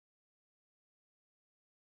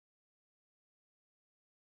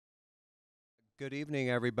Good evening,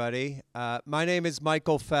 everybody. My name is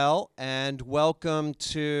Michael Fell, and welcome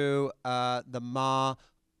to the Ma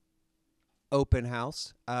Open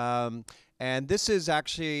House. And this is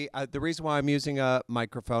actually the reason why I'm using a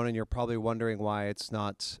microphone, and you're probably wondering why it's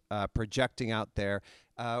not projecting out there.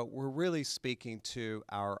 We're really speaking to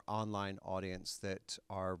our online audience that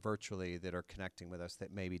are connecting with us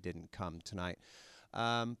that maybe didn't come tonight.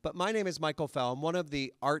 But my name is Michael Fell. I'm one of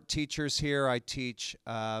the art teachers here. I teach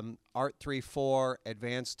Art 3-4,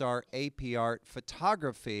 Advanced Art, AP Art,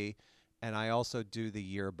 Photography, and I also do the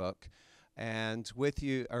yearbook. And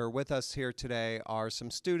with us here today are some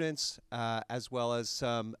students as well as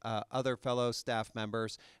some other fellow staff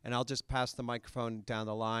members. And I'll just pass the microphone down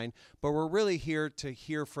the line. But we're really here to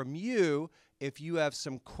hear from you. If you have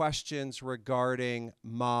some questions regarding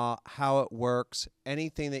Ma, how it works,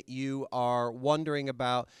 anything that you are wondering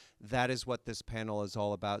about, that is what this panel is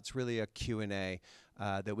all about. It's really a Q&A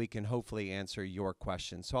that we can hopefully answer your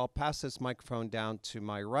questions. So I'll pass this microphone down to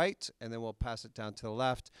my right, and then we'll pass it down to the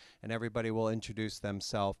left, and everybody will introduce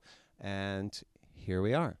themselves. And here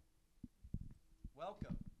we are.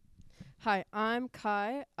 Welcome. Hi, I'm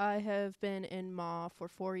Kai. I have been in Ma for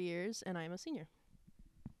 4 years, and I'm a senior.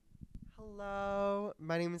 Hello,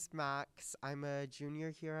 my name is Max. I'm a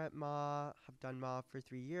junior here at Ma. Have done Ma for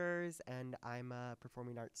 3 years, and I'm a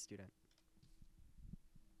performing arts student.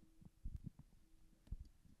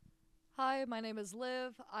 Hi, my name is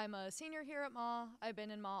Liv. I'm a senior here at Ma. I've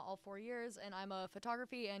been in Ma all 4 years, and I'm a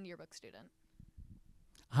photography and yearbook student.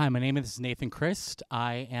 Hi, my name is Nathan Christ.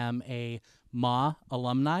 I am a Ma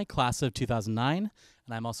alumni, class of 2009,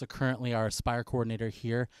 and I'm also currently our Aspire coordinator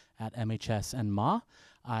here at MHS and Ma.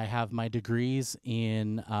 I have my degrees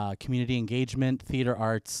in community engagement, theater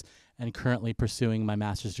arts, and currently pursuing my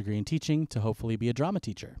master's degree in teaching to hopefully be a drama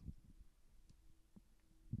teacher.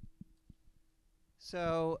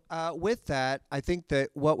 So with that, I think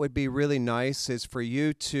that what would be really nice is for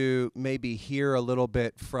you to maybe hear a little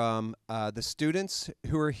bit from the students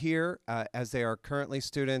who are here as they are currently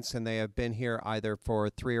students and they have been here either for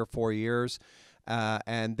 3 or 4 years.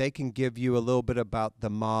 And they can give you a little bit about the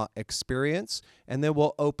Ma experience, and then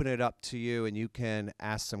we'll open it up to you and you can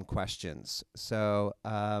ask some questions. So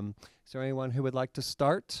is there anyone who would like to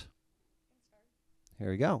start? Here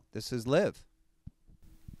we go. This is Liv.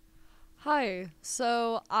 Hi.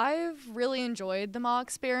 So I've really enjoyed the Ma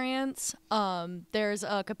experience. There's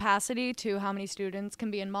a capacity to how many students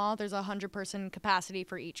can be in Ma. There's a 100-person capacity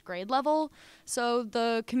for each grade level. So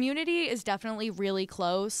the community is definitely really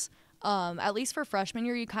close. At least for freshman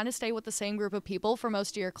year, you kind of stay with the same group of people for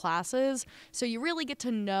most of your classes. So you really get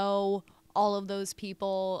to know all of those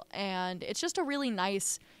people, and it's just a really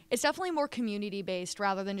nice, it's definitely more community-based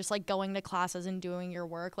rather than just like going to classes and doing your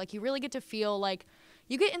work. Like you really get to feel like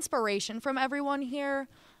you get inspiration from everyone here.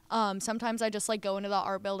 Sometimes I just like go into the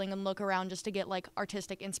art building and look around just to get like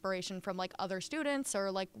artistic inspiration from like other students or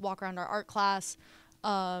like walk around our art class.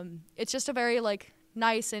 It's just a very like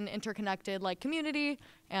nice and interconnected like community,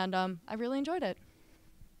 and I really enjoyed it.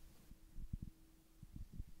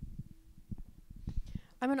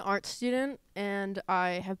 I'm an art student, and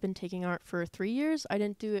I have been taking art for 3 years. I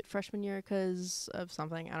didn't do it freshman year because of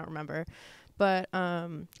something, I don't remember. But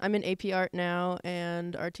I'm in AP art now,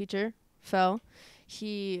 and our teacher, Fel,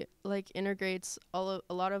 he like integrates a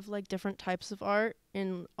lot of like different types of art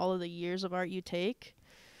in all of the years of art you take.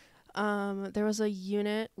 There was a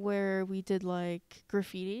unit where we did like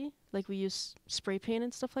graffiti, like we used spray paint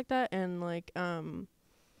and stuff like that, and like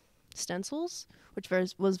stencils, which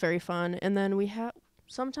was very fun. And then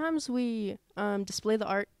sometimes we display the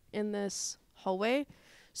art in this hallway,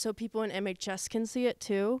 so people in MHS can see it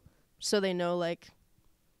too, so they know like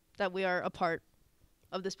that we are a part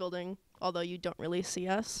of this building, although you don't really see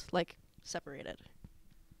us like separated.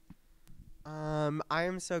 I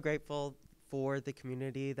am so grateful for the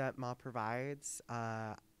community that Ma provides.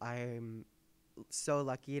 I'm so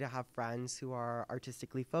lucky to have friends who are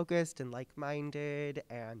artistically focused and like-minded,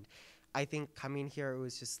 and I think coming here, it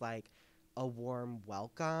was just like a warm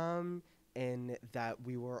welcome in that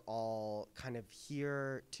we were all kind of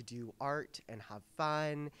here to do art and have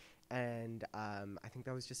fun, and I think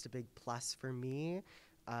that was just a big plus for me.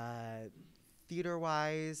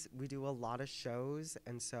 Theater-wise, we do a lot of shows,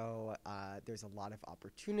 and so there's a lot of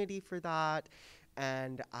opportunity for that.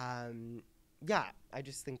 And yeah, I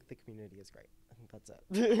just think the community is great. I think that's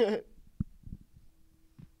it.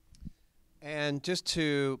 And just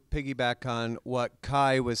to piggyback on what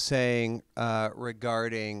Kai was saying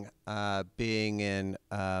regarding being in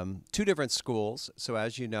 2 different schools. So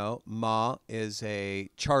as you know, Ma is a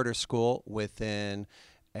charter school within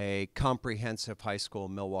a comprehensive high school,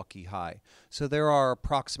 Milwaukie High. So there are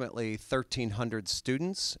approximately 1,300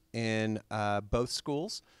 students in both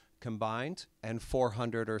schools combined, and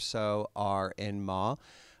 400 or so are in MA.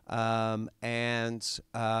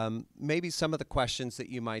 Maybe some of the questions that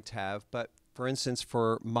you might have, but for instance,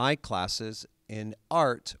 for my classes in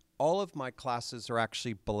art, all of my classes are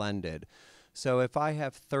actually blended. So if I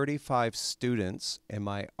have 35 students in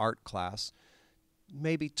my art class,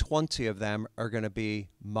 maybe 20 of them are going to be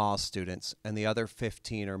MA students, and the other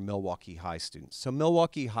 15 are Milwaukie High students. So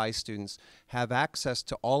Milwaukie High students have access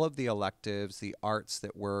to all of the electives, the arts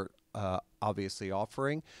that we're obviously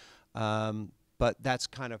offering, but that's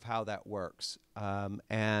kind of how that works.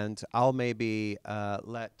 And I'll maybe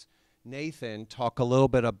let Nathan talk a little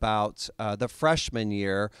bit about the freshman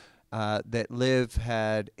year that Liv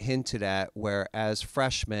had hinted at, where as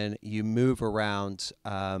freshmen you move around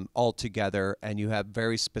all together and you have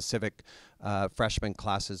very specific freshman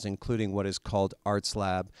classes, including what is called Arts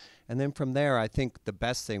Lab. And then from there, I think the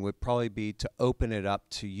best thing would probably be to open it up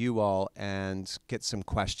to you all and get some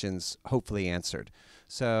questions hopefully answered.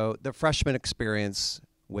 So the freshman experience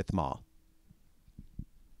with MA.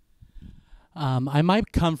 I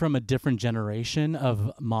might come from a different generation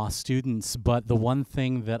of MA students, but the one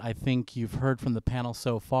thing that I think you've heard from the panel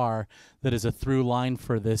so far that is a through line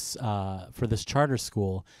for this charter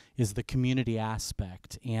school is the community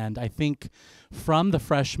aspect. And I think from the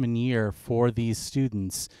freshman year for these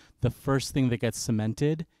students, the first thing that gets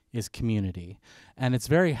cemented is community. And it's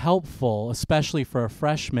very helpful, especially for a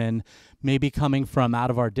freshman maybe coming from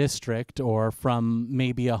out of our district or from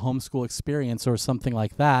maybe a homeschool experience or something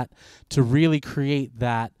like that, to really create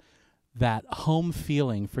that home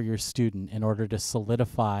feeling for your student in order to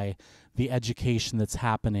solidify the education that's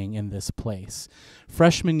happening in this place.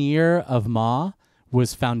 Freshman year of MA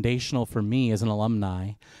was foundational for me as an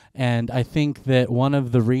alumni, and I think that one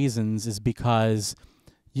of the reasons is because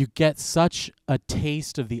you get such a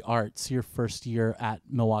taste of the arts your first year at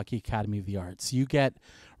Milwaukie Academy of the Arts. You get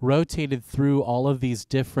rotated through all of these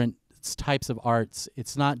different types of arts.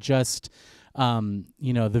 It's not just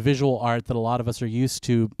the visual art that a lot of us are used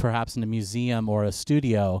to, perhaps in a museum or a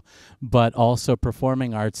studio, but also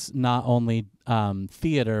performing arts, not only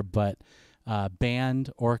theater, but band,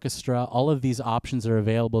 orchestra. All of these options are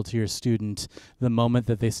available to your student the moment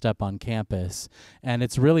that they step on campus. And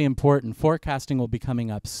it's really important. Forecasting will be coming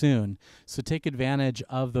up soon. So take advantage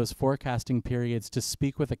of those forecasting periods to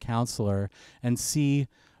speak with a counselor and see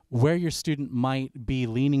where your student might be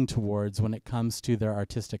leaning towards when it comes to their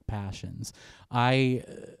artistic passions. I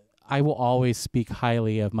will always speak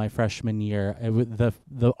highly of my freshman year.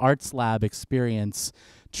 The Arts Lab experience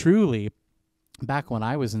truly, back when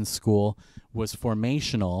I was in school, was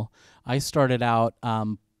formational. I started out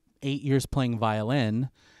 8 years playing violin,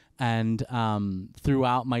 and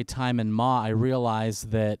throughout my time in MA, I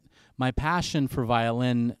realized that my passion for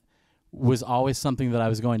violin was always something that I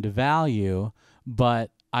was going to value,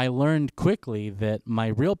 but I learned quickly that my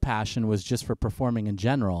real passion was just for performing in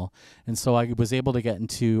general. And so I was able to get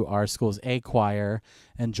into our school's A choir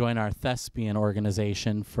and join our thespian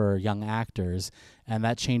organization for young actors. And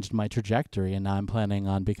that changed my trajectory. And now I'm planning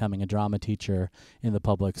on becoming a drama teacher in the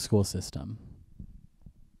public school system.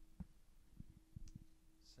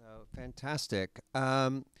 So fantastic.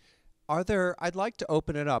 I'd like to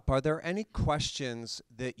open it up. Are there any questions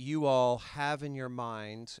that you all have in your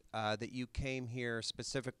mind that you came here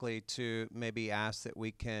specifically to maybe ask that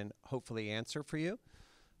we can hopefully answer for you?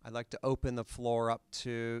 I'd like to open the floor up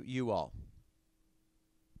to you all.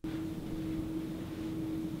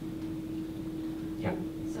 Yeah.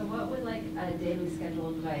 So what would like a daily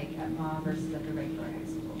schedule look like at MA versus at the regular high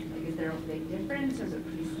school? Like, is there a big difference, or is it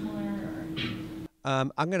pretty similar? Or?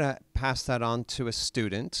 I'm going to pass that on to a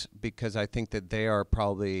student because I think that they are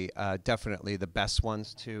probably definitely the best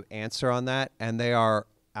ones to answer on that, and they are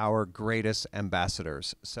our greatest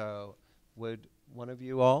ambassadors. So would one of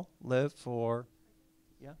you all Liv or,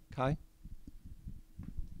 yeah, Kai?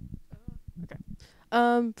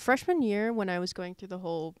 Okay. Freshman year, when I was going through the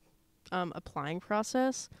whole applying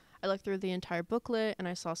process, I looked through the entire booklet and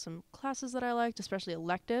I saw some classes that I liked, especially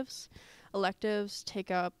electives. Electives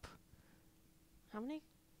take up how many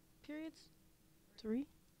periods? 3?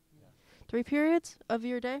 Yeah. 3 periods of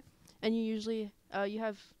your day, and you usually you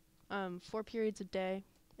have 4 periods a day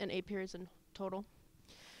and 8 periods in total.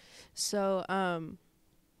 So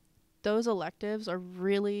those electives are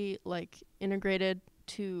really like integrated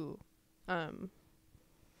to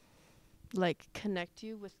like connect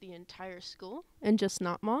you with the entire school and just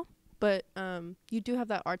not MA. But you do have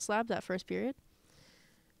that arts lab that first period.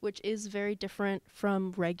 which is very different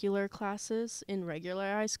from regular classes in regular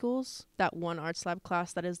high schools. That one arts lab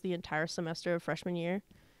class that is the entire semester of freshman year.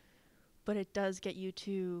 But it does get you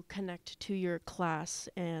to connect to your class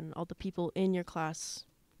and all the people in your class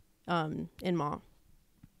in MA.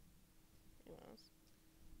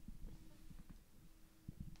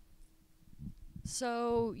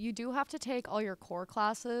 So you do have to take all your core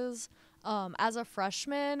classes. As a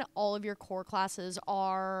freshman, all of your core classes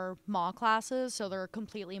are MA classes, so they're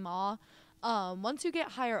completely MA. Once you get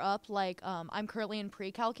higher up, like I'm currently in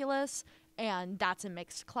pre-calculus, and that's a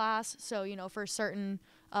mixed class. So, for certain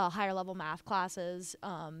higher level math classes,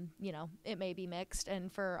 it may be mixed,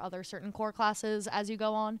 and for other certain core classes as you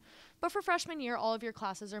go on. But for freshman year, all of your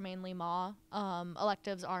classes are mainly MA.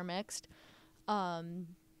 Electives are mixed.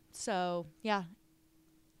 So, yeah,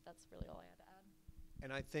 that's really all I had to add.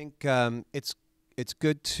 And I think it's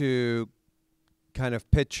good to kind of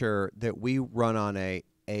picture that we run on a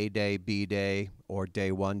day, B day, or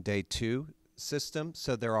day 1, day 2 system.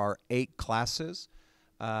 So there are 8 classes.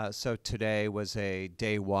 So today was a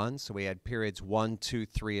day 1. So we had periods 1, 2,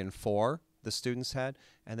 3, and 4 the students had.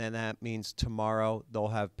 And then that means tomorrow they'll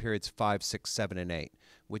have periods 5, 6, 7, and 8,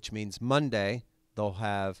 which means Monday they'll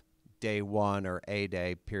have day 1 or A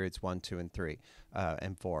day, periods 1, 2, and 3,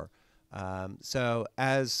 and 4. So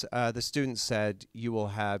as the student said, you will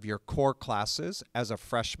have your core classes as a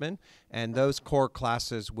freshman, and those core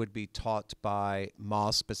classes would be taught by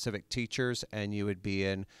MA-specific teachers, and you would be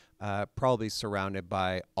in probably surrounded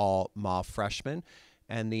by all MA freshmen.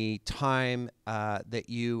 And the time that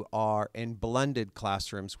you are in blended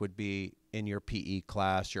classrooms would be in your PE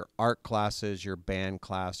class, your art classes, your band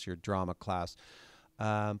class, your drama class.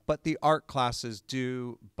 But the art classes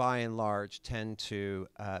do, by and large, tend to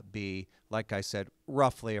be, like I said,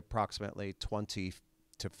 roughly approximately 20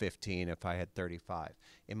 to 15 if I had 35.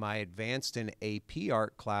 In my advanced and AP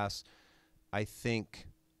art class, I think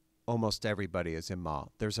almost everybody is in MA.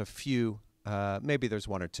 There's a few, maybe there's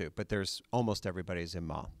 1 or 2, but there's almost everybody is in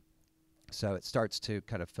MA. So it starts to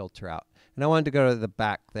kind of filter out. And I wanted to go to the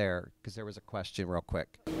back there because there was a question real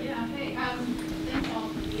quick. Yeah, hey, thanks all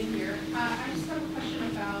for being here. I just have a question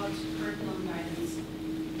about curriculum guidance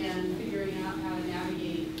and figuring out how to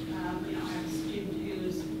navigate. I have a student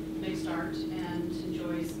who's mixed art and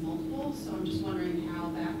enjoys multiple, so I'm just wondering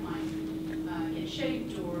how that might get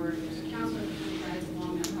shaped, or if there's a counselor that can guide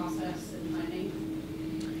along that process and planning.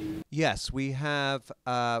 Yes, we have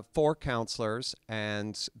 4 counselors,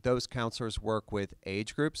 and those counselors work with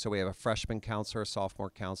age groups. So we have a freshman counselor, a sophomore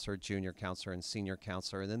counselor, junior counselor, and senior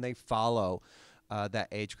counselor, and then they follow that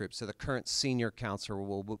age group. So the current senior counselor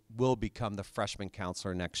will become the freshman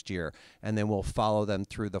counselor next year, and then we'll follow them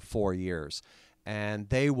through the 4 years. And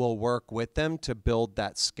they will work with them to build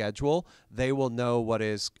that schedule. They will know what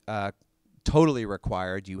is totally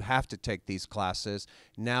required. You have to take these classes.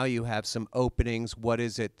 Now you have some openings. What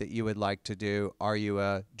is it that you would like to do? Are you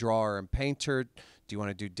a drawer and painter? Do you want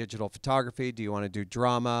to do digital photography? Do you want to do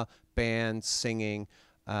drama, band, singing?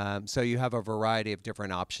 So you have a variety of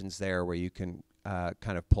different options there where you can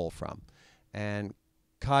kind of pull from. And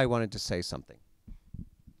Kai wanted to say something.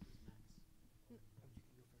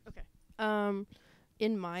 Okay.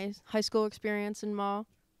 In my high school experience in MA,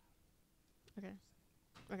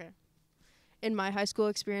 in my high school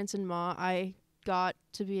experience in MA, I got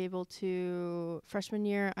to be able to, freshman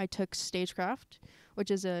year, I took stagecraft,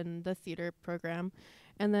 which is in the theater program.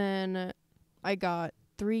 And then I got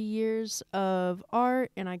 3 years of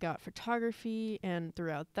art, and I got photography, and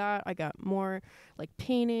throughout that, I got more like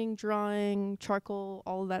painting, drawing, charcoal,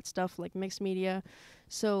 all of that stuff, like mixed media.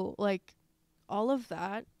 So like all of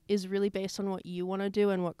that is really based on what you want to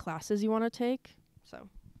do and what classes you want to take. So.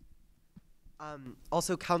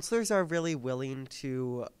 Also, counselors are really willing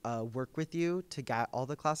to work with you to get all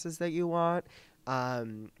the classes that you want.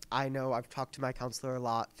 I know I've talked to my counselor a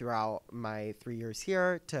lot throughout my 3 years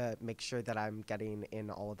here to make sure that I'm getting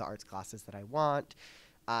in all of the arts classes that I want.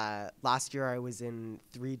 Last year I was in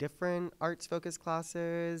 3 different arts-focused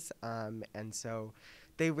classes, and so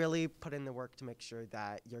they really put in the work to make sure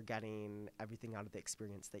that you're getting everything out of the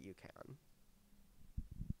experience that you can.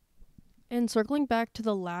 And circling back to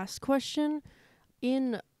the last question,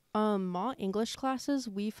 in MA English classes,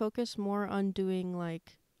 we focus more on doing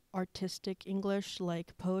like artistic English,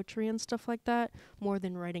 like poetry and stuff like that, more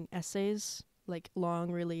than writing essays, like long,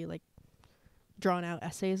 really like drawn out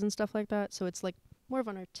essays and stuff like that. So it's like more of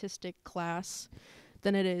an artistic class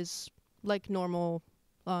than it is like normal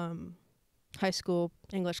high school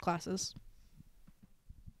English classes.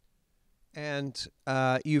 And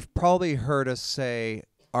you've probably heard us say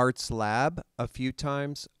Arts Lab a few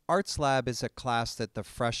times. Arts Lab is a class that the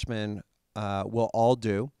freshmen will all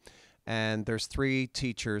do. And there's 3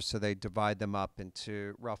 teachers, so they divide them up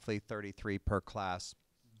into roughly 33 per class.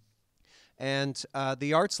 And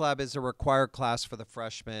the arts lab is a required class for the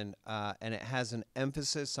freshmen, and it has an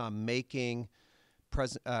emphasis on making,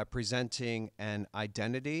 presenting, and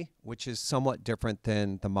identity, which is somewhat different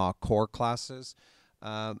than the MA core classes.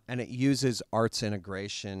 And it uses arts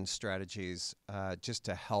integration strategies just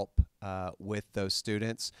to help with those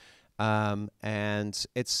students. And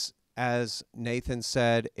it's, as Nathan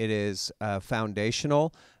said, it is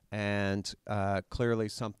foundational and clearly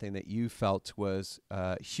something that you felt was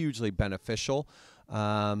hugely beneficial.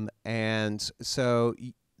 And so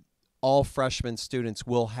all freshman students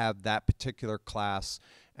will have that particular class,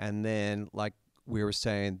 and then, like we were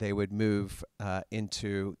saying, they would move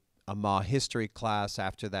into a MA history class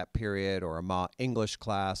after that period, or a MA English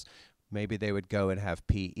class. Maybe they would go and have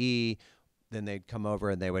PE, then they'd come over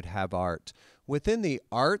and they would have art. Within the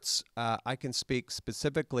arts, I can speak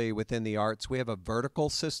specifically within the arts. We have a vertical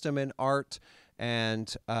system in art,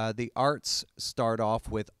 and the arts start off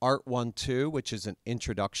with Art 1-2, which is an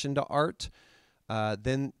introduction to art.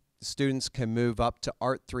 Then students can move up to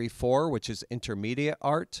Art 3-4, which is intermediate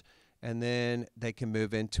art, and then they can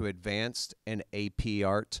move into advanced and AP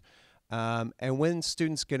art. And when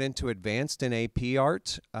students get into advanced and AP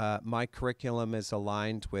art, my curriculum is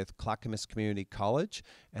aligned with Clackamas Community College,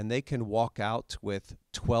 and they can walk out with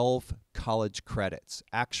 12 college credits,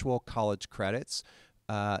 actual college credits,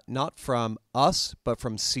 not from us, but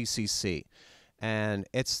from CCC. And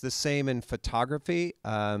it's the same in photography.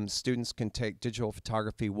 Students can take digital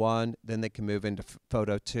photography 1, then they can move into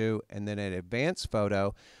photo 2, and then in advanced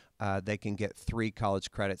photo, they can get 3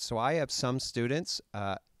 college credits. So I have some students,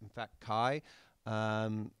 in fact, Kai,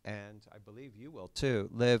 and I believe you will too,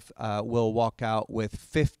 will walk out with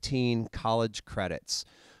 15 college credits,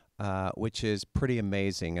 which is pretty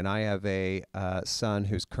amazing. And I have a son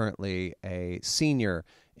who's currently a senior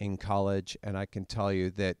in college, and I can tell you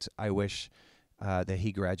that I wish that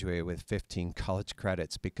he graduated with 15 college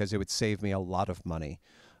credits, because it would save me a lot of money.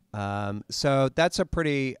 So that's a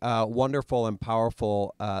pretty wonderful and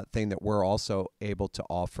powerful thing that we're also able to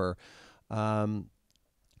offer.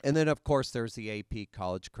 And then, of course, there's the AP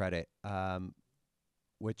college credit,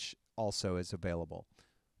 which also is available.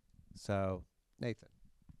 So, Nathan.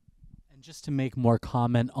 And just to make more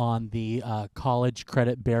comment on the college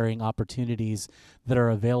credit-bearing opportunities that are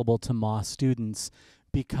available to MA students,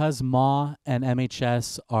 because MA and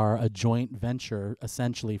MHS are a joint venture,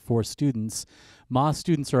 essentially, for students, MA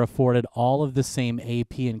students are afforded all of the same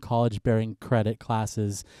AP and college-bearing credit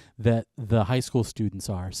classes that the high school students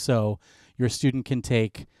are. So your student can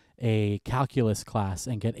take a calculus class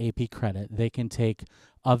and get AP credit. They can take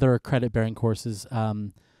other credit-bearing courses.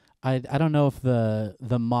 I don't know if the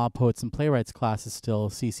MA Poets and Playwrights class is still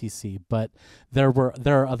CCC, but there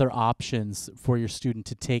are other options for your student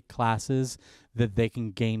to take classes that they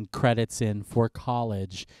can gain credits in for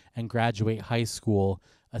college and graduate high school,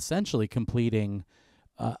 essentially completing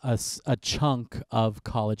a chunk of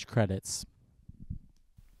college credits.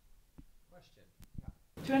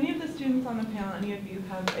 Do any of the students on the panel, any of you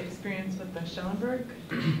have experience with the Schellenberg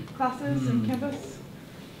classes in campus?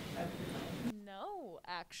 No,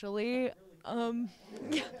 actually.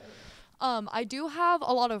 I do have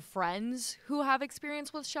a lot of friends who have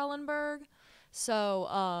experience with Schellenberg.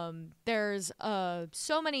 So there's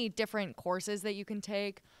so many different courses that you can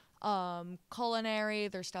take. Culinary,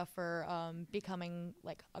 there's stuff for becoming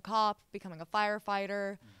like a cop, becoming a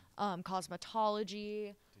firefighter,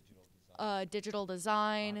 cosmetology, digital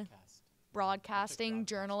design, broadcasting,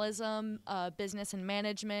 journalism, business and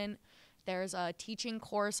management. There's a teaching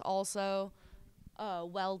course also,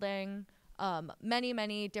 welding,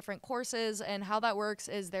 many different courses. And how that works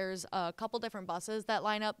is there's a couple different buses that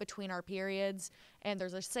line up between our periods, and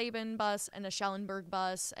there's a Sabin bus and a Schellenberg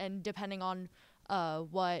bus, and depending on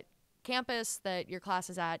what campus that your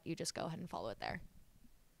class is at, you just go ahead and follow it there.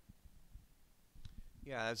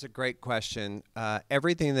 Yeah, that's a great question.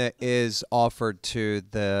 Everything that is offered to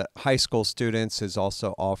the high school students is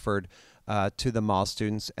also offered to the MA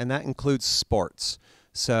students, and that includes sports.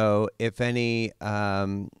 So if any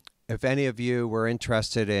of you were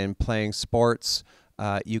interested in playing sports,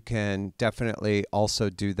 you can definitely also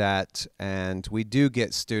do that. And we do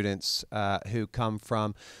get students who come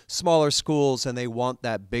from smaller schools and they want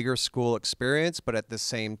that bigger school experience, but at the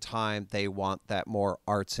same time, they want that more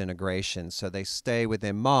arts integration. So they stay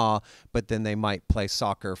within MA, but then they might play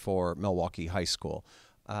soccer for Milwaukie High School.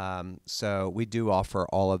 So we do offer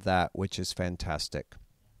all of that, which is fantastic.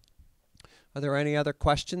 Are there any other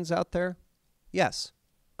questions out there? Yes.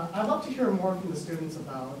 I'd love to hear more from the students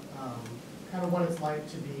about kind of what it's like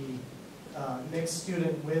to be mixed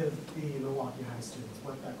student with the Milwaukie High students,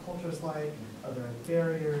 what that culture is like, are there any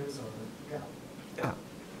barriers, or, yeah.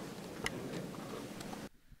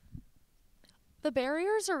 The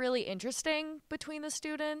barriers are really interesting between the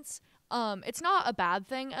students. It's not a bad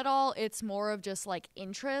thing at all. It's more of just like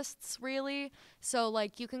interests, really. So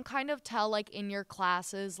like you can kind of tell like in your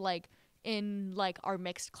classes, like in like our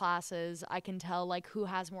mixed classes, I can tell like who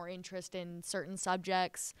has more interest in certain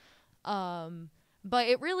subjects. But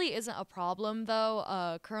it really isn't a problem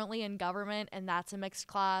though. Currently in government, and that's a mixed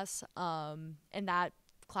class, and that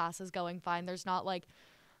class is going fine. There's not like,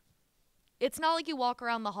 it's not like you walk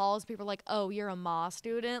around the halls, people are like, oh, you're a MA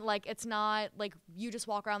student. Like, it's not like you just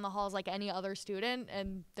walk around the halls like any other student,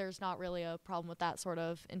 and there's not really a problem with that sort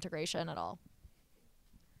of integration at all.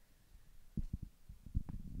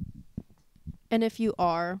 And if you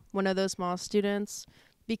are one of those MA students,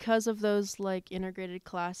 because of those like integrated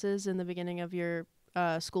classes in the beginning of your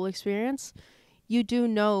school experience, you do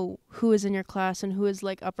know who is in your class and who is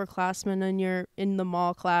like upperclassmen in the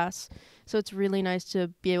MA class. So it's really nice to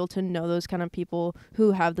be able to know those kind of people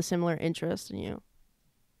who have the similar interest in you.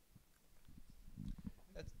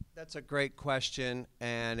 That's a great question,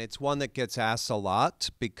 and it's one that gets asked a lot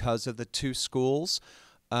because of the two schools.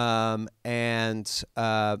 You know,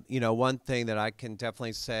 one thing that I can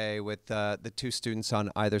definitely say with the two students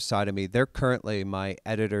on either side of me, they're currently my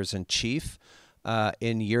editors-in-chief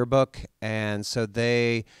in yearbook, and so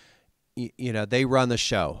they, you know, they run the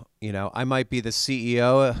show. You know, I might be the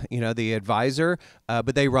CEO, you know, the advisor,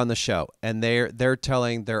 but they run the show, and they're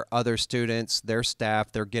telling their other students, their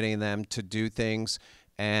staff, they're getting them to do things,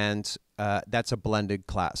 and that's a blended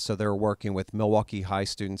class. So they're working with Milwaukie High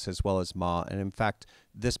students as well as MA, and in fact,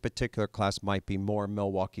 this particular class might be more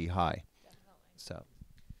Milwaukie High. Definitely. So.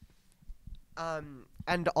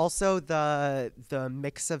 And also the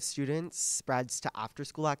mix of students spreads to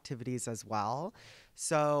after-school activities as well.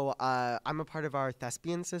 So I'm a part of our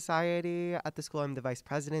thespian society at the school. I'm the vice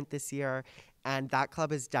president this year, and that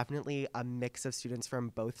club is definitely a mix of students from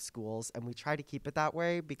both schools, and we try to keep it that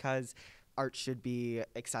way because art should be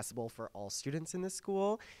accessible for all students in the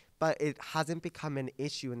school, but it hasn't become an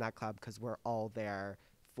issue in that club because we're all there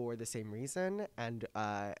for the same reason. And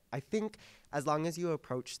I think as long as you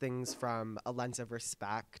approach things from a lens of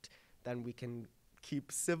respect, then we can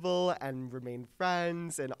keep civil and remain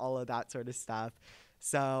friends and all of that sort of stuff.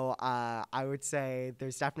 So I would say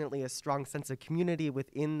there's definitely a strong sense of community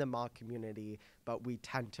within the MA community, but we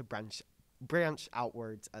tend to branch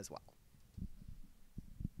outwards as well.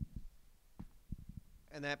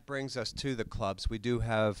 And that brings us to the clubs. We do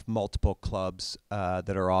have multiple clubs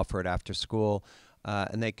that are offered after school,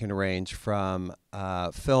 and they can range from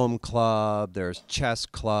film club, there's chess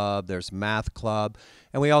club, there's math club,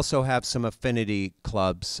 and we also have some affinity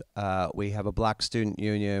clubs. We have a Black Student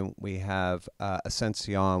Union, we have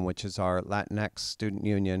Ascension, which is our Latinx student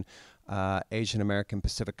union, Asian American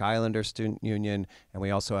Pacific Islander student union, and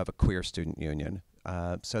we also have a queer student union.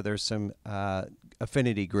 So there's some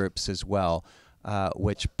affinity groups as well,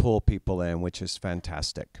 which pull people in, which is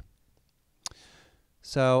fantastic.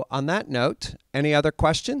 So on that note, any other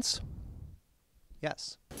questions?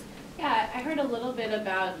 Yes. Yeah, I heard a little bit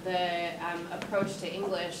about the approach to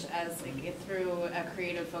English as like, through a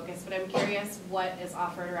creative focus, but I'm curious what is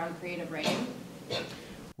offered around creative writing.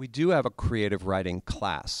 We do have a creative writing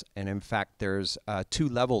class, and in fact there's 2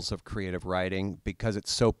 levels of creative writing because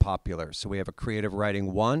it's so popular. So we have a creative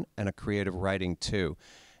writing 1 and a creative writing 2.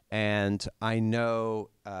 And I know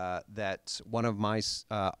that one of my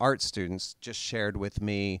art students just shared with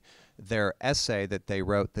me their essay that they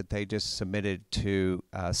wrote that they just submitted to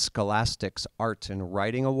Scholastic's Art and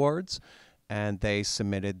Writing Awards, and they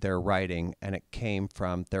submitted their writing, and it came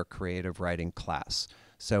from their creative writing class.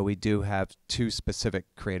 So we do have 2 specific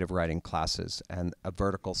creative writing classes and a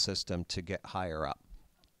vertical system to get higher up.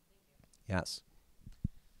 Yes.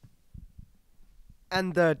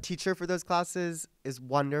 And the teacher for those classes is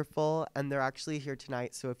wonderful, and they're actually here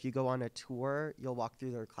tonight. So if you go on a tour, you'll walk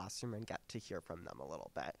through their classroom and get to hear from them a little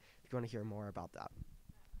bit, if you want to hear more about that.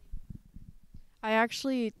 I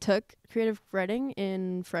actually took creative writing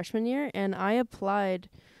in freshman year, and I applied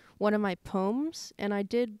one of my poems, and I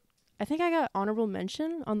think I got honorable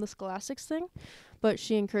mention on the Scholastics thing, but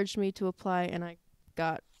she encouraged me to apply, and I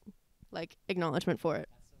got like acknowledgement for it.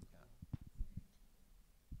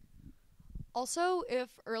 Also, if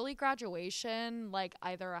early graduation, like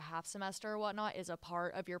either a half semester or whatnot, is a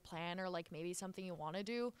part of your plan or like maybe something you want to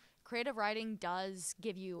do, creative writing does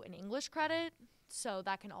give you an English credit, so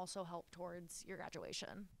that can also help towards your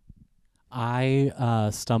graduation. I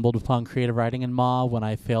stumbled upon creative writing in MA when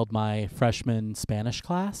I failed my freshman Spanish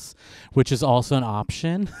class, which is also an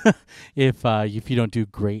option if you don't do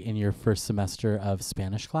great in your first semester of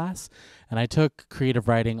Spanish class. And I took creative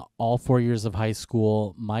writing all 4 years of high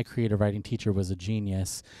school. My creative writing teacher was a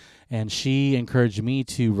genius, and she encouraged me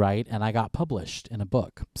to write, and I got published in a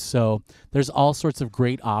book. So there's all sorts of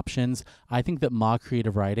great options. I think that MA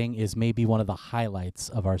creative writing is maybe one of the highlights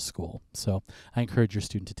of our school. So I encourage your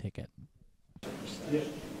student to take it.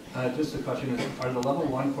 Yeah. Just a question is, are the level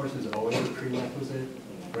 1 courses always a prerequisite?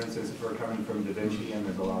 For instance, if we're coming from Da Vinci and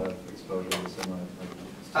there's a lot of exposure to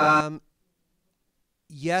similar.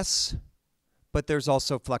 Yes, but there's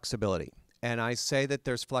also flexibility. And I say that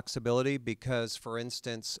there's flexibility because, for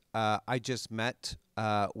instance, I just met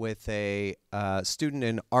with a student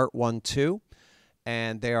in Art 1-2,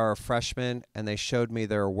 and they are a freshman, and they showed me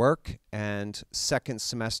their work, and second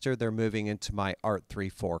semester they're moving into my Art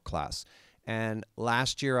 3-4 class. And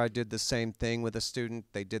last year I did the same thing with a student.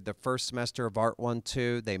 They did the first semester of Art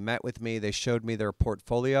 1-2. They met with me. They showed me their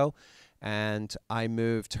portfolio. And I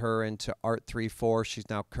moved her into Art 3-4. She's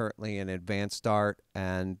now currently in Advanced Art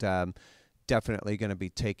and definitely going to be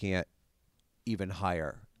taking it even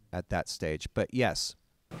higher at that stage. But yes.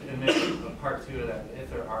 And maybe the part 2 of that, if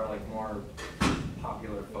there are like more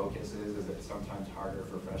popular focuses, is it sometimes harder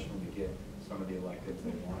for freshmen to get some of the electives they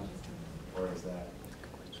want? Or is that...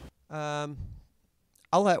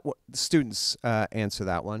 I'll let the students answer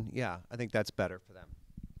that one. Yeah, I think that's better for them.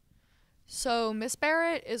 So Miss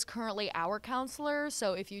Barrett is currently our counselor,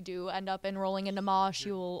 so if you do end up enrolling into MA,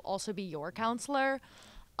 she will also be your counselor.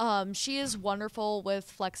 She is wonderful with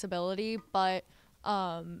flexibility, but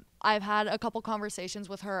I've had a couple conversations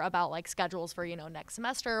with her about like schedules for, next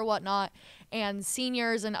semester or whatnot, and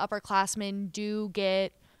seniors and upperclassmen do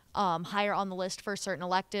get higher on the list for certain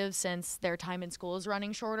electives since their time in school is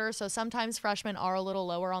running shorter. So sometimes freshmen are a little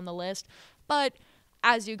lower on the list, but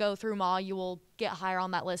as you go through MA, you will get higher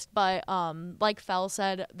on that list. But like Fel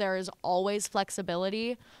said, there is always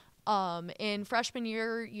flexibility. In freshman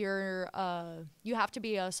year, you have to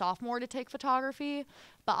be a sophomore to take photography,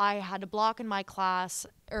 but I had a block in my class,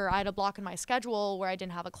 or I had a block in my schedule where I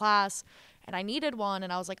didn't have a class, and I needed one,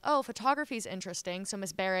 and I was like, oh, photography is interesting. So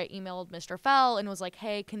Miss Barrett emailed Mr. Fell and was like,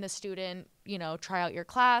 hey, can the student, try out your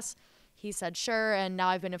class? He said, sure, and now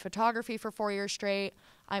I've been in photography for 4 years straight.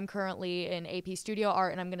 I'm currently in AP Studio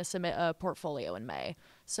Art, and I'm going to submit a portfolio in May.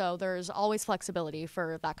 So there's always flexibility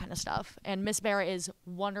for that kind of stuff. And Miss Barrett is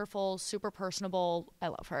wonderful, super personable. I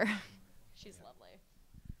love her. She's lovely.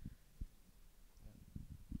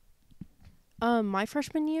 My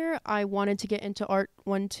freshman year, I wanted to get into Art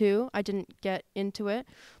 1-2. I didn't get into it,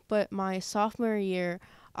 but my sophomore year,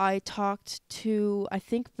 I talked to, I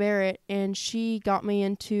think, Barrett, and she got me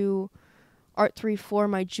into Art 3-4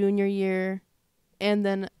 my junior year, and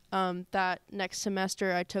then that next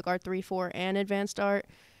semester, I took Art 3-4 and Advanced Art,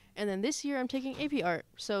 and then this year, I'm taking AP Art.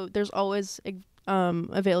 So there's always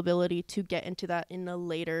availability to get into that in a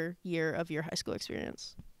later year of your high school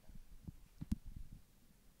experience.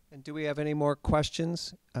 And do we have any more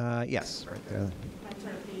questions? Yes, right there. I'm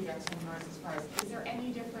sort of piggybacks on Mars as far as, is there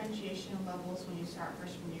any differentiation levels when you start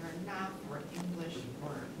freshman year in math or English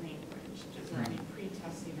or language? Is there any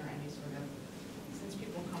pre-testing or any sort of, since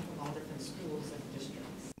people come from all different schools and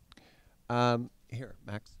districts? Here,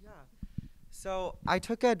 Max. Yeah. So I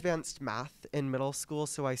took advanced math in middle school,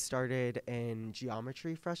 so I started in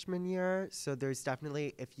geometry freshman year. So there's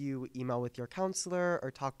definitely, if you email with your counselor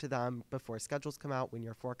or talk to them before schedules come out when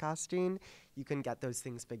you're forecasting, you can get those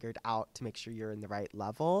things figured out to make sure you're in the right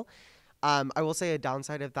level. I will say a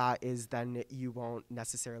downside of that is then you won't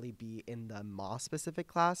necessarily be in the MA specific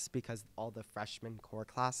class because all the freshman core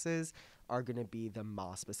classes are going to be the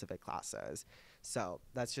MA specific classes. So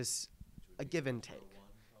that's just a give and take.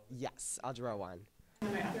 Yes, Algebra 1.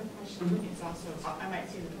 And my other question is also, I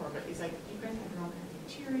might see the tour, but is like, you guys have your own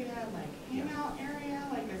cafeteria, like hangout area?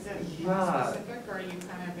 Like, is it specific, or are you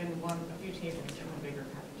kind of in a few tables in one bigger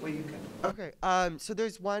cafeteria? Well, you can. Okay, so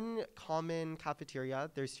there's one common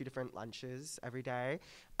cafeteria. There's 2 different lunches every day.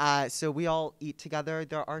 So we all eat together.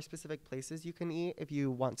 There are specific places you can eat if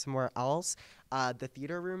you want somewhere else. The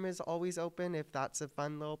theater room is always open if that's a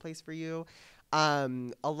fun little place for you. A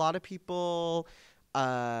lot of people...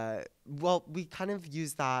 well, we kind of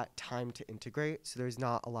use that time to integrate, so there's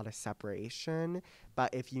not a lot of separation,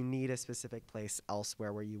 but if you need a specific place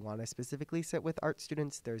elsewhere where you want to specifically sit with art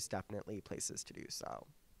students, there's definitely places to do so.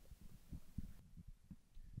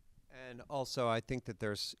 And also, I think that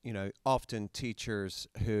there's, often teachers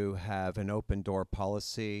who have an open door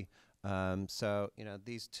policy So, you know,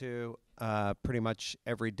 these two, pretty much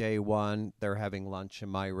every day one, they're having lunch in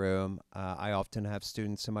my room. I often have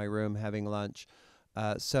students in my room having lunch.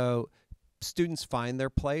 So students find their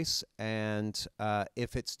place, and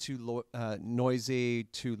if it's too noisy,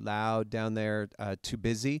 too loud down there, too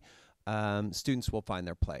busy, students will find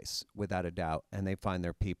their place without a doubt, and they find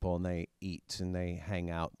their people, and they eat and they hang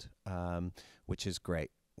out, which is great,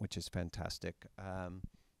 which is fantastic. And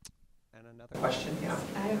another question, yeah.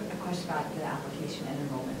 I have a question about the application and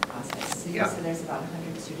enrollment process. So you Yeah. said there's about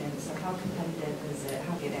 100 students. So how competitive is it?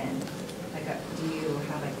 How get in? Like, do you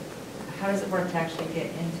have how does it work to actually get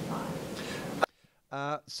into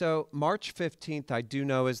Mod? So March 15th, I do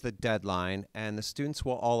know, is the deadline, and the students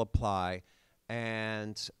will all apply.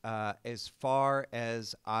 And as far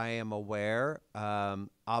as I am aware,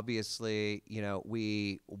 obviously, you know,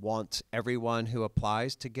 we want everyone who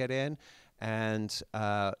applies to get in. And,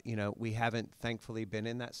 you know, we haven't thankfully been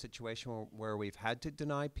in that situation where we've had to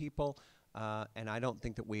deny people. And I don't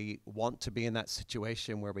think that we want to be in that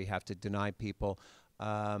situation where we have to deny people.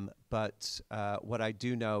 But what I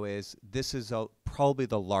do know is this is probably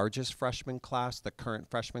the largest freshman class, the current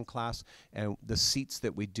freshman class, and the seats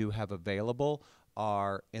that we do have available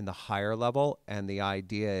are in the higher level. And the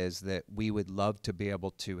idea is that we would love to be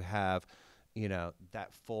able to have, you know,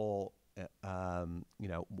 that full, you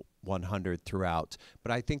know, 100 throughout.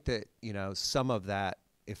 But I think that, you know, some of that,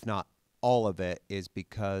 if not all of it, is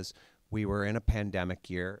because we were in a pandemic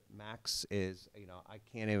year. Max is, you know, I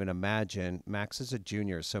can't even imagine. Max is a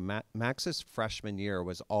junior, so Max's freshman year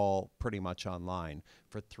was all pretty much online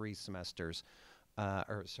for 3 semesters,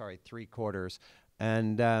 3 quarters,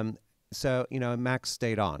 and so, you know, Max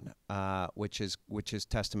stayed on, which is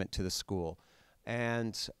testament to the school,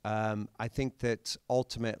 and I think that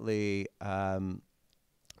ultimately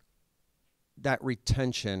that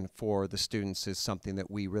retention for the students is something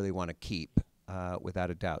that we really want to keep. Without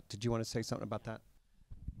a doubt. Did you want to say something about that?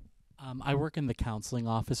 I work in the counseling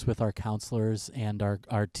office with our counselors and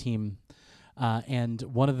our team. And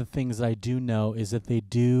one of the things that I do know is that they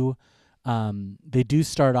do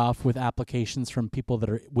start off with applications from people that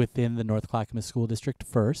are within the North Clackamas School District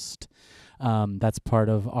first. That's part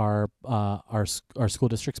of our school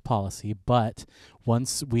district's policy. But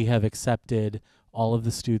once we have accepted all of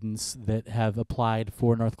the students that have applied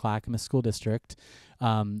for North Clackamas School District,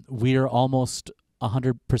 we are almost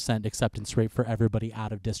 100% acceptance rate for everybody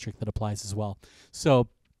out of district that applies as well. So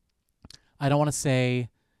I don't want to say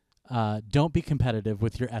don't be competitive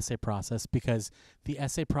with your essay process, because the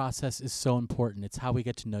essay process is so important. It's how we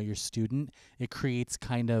get to know your student. It creates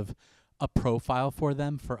kind of a profile for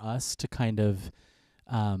them, for us to kind of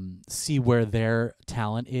see where their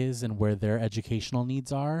talent is and where their educational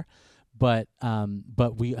needs are. But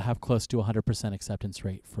we have close to 100% acceptance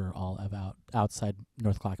rate for all of outside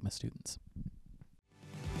North Clackamas students.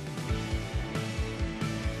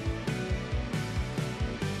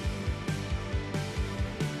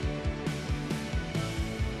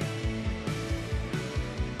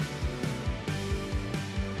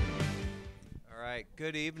 All right.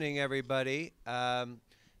 Good evening, everybody. I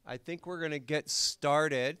think we're going to get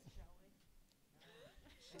started.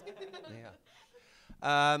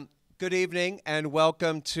 Yeah. Good evening and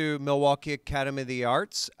welcome to Milwaukie Academy of the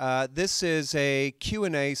Arts. This is a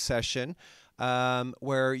Q&A session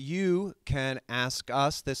where you can ask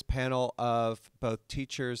us, this panel of both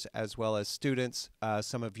teachers as well as students,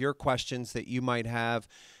 some of your questions that you might have,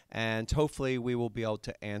 and hopefully we will be able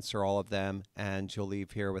to answer all of them, and you'll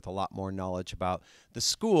leave here with a lot more knowledge about the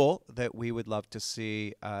school that we would love to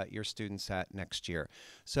see your students at next year.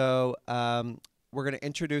 So we're going to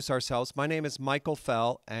introduce ourselves. My name is Michael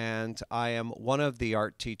Fell, and I am one of the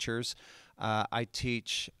art teachers. I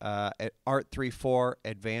teach at Art 3-4,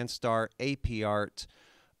 Advanced Art, AP Art,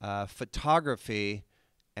 photography,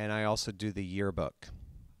 and I also do the yearbook.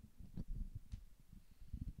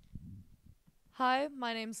 Hi,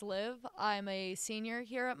 my name's Liv. I'm a senior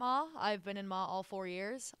here at MA. I've been in MA all 4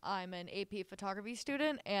 years. I'm an AP photography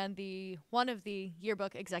student and one of the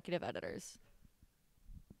yearbook executive editors.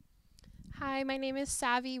 Hi, my name is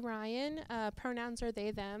Savvy Ryan. Pronouns are they,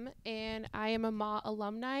 them, and I am a MA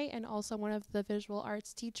alumni and also one of the visual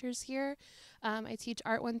arts teachers here. I teach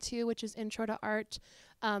Art 1-2, which is Intro to Art,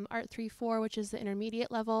 Art 3-4, which is the intermediate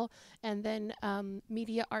level, and then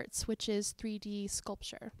Media Arts, which is 3D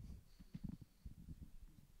sculpture.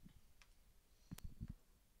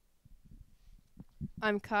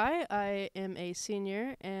 I'm Kai. I am a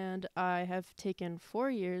senior, and I have taken 4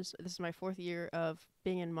 years. This is my 4th year of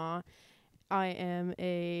being in MA. I am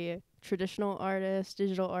a traditional artist,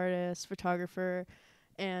 digital artist, photographer,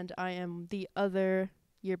 and I am the other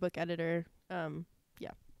yearbook editor. Yeah.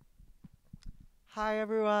 Hi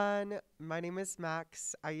everyone, my name is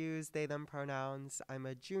Max. I use they them pronouns. I'm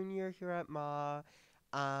a junior here at MA.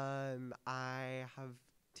 I have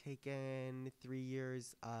taken 3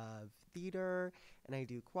 years of theater and I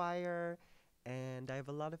do choir and I have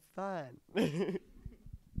a lot of fun.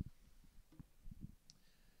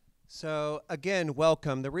 So again,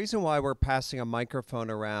 welcome. The reason why we're passing a microphone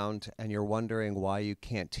around and you're wondering why you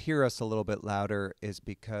can't hear us a little bit louder is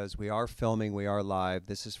because we are filming, we are live.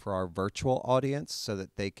 This is for our virtual audience so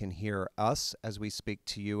that they can hear us as we speak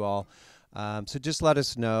to you all. So just let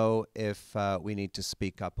us know if we need to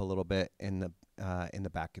speak up a little bit in the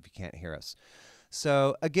back if you can't hear us.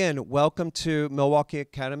 So again, welcome to Milwaukie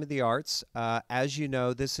Academy of the Arts. As you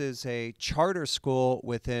know, this is a charter school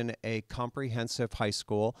within a comprehensive high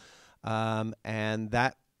school. And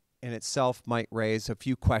that in itself might raise a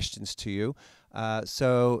few questions to you.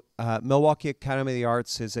 Milwaukie Academy of the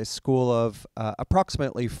Arts is a school of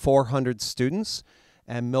approximately 400 students,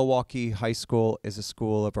 and Milwaukie High School is a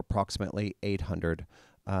school of approximately 800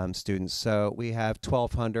 students. So we have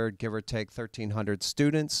 1,200, give or take 1,300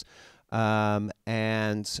 students.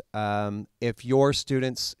 If your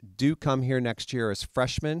students do come here next year as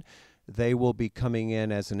freshmen, they will be coming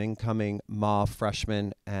in as an incoming MA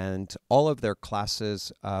freshman, and all of their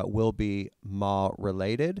classes will be MA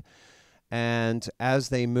related. And as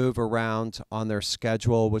they move around on their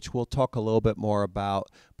schedule, which we'll talk a little bit more about,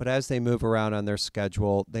 but as they move around on their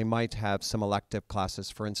schedule, they might have some elective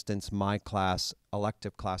classes. For instance, my class,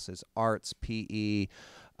 elective classes, arts, PE.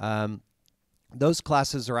 Those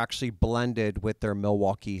classes are actually blended with their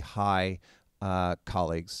Milwaukie High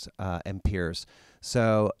colleagues and peers.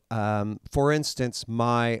 So, for instance,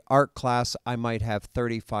 my art class, I might have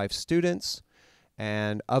 35 students,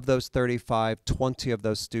 and of those 35, 20 of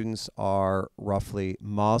those students are roughly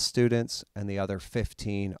MA students, and the other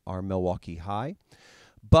 15 are Milwaukie High.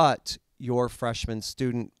 But your freshman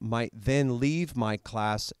student might then leave my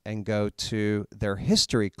class and go to their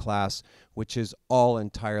history class, which is all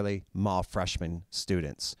entirely MA freshman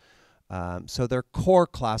students. So their core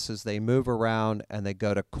classes, they move around and they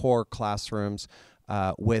go to core classrooms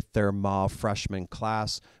with their MA freshman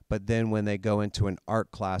class, but then when they go into an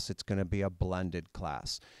art class, it's going to be a blended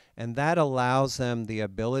class. And that allows them the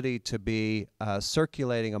ability to be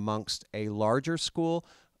circulating amongst a larger school.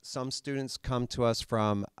 Some students come to us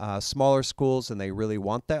from smaller schools and they really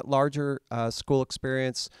want that larger school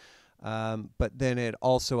experience, but then it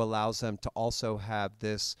also allows them to also have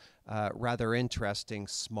this rather interesting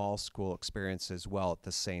small school experience as well at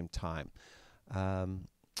the same time.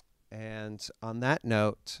 And on that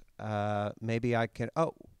note, maybe I can,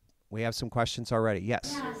 we have some questions already.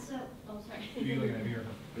 Yes. Yeah, so, oh, sorry. You looking at me or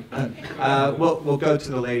We'll go to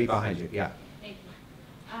the lady behind you. Yeah. Thank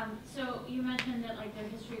you. So you mentioned that like their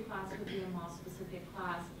history class would be a MA specific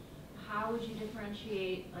class. How would you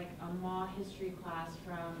differentiate like a MA history class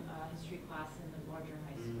from a history class in the larger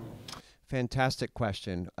high school? Fantastic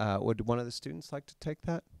question. Would one of the students like to take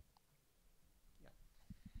that?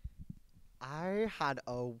 I had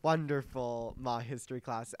a wonderful MA history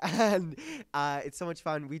class and it's so much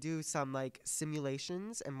fun. We do some like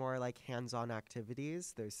simulations and more like hands-on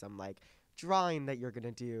activities. There's some like drawing that you're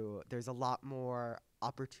gonna do. There's a lot more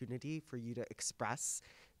opportunity for you to express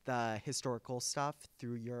the historical stuff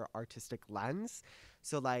through your artistic lens.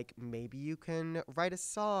 So like maybe you can write a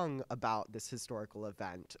song about this historical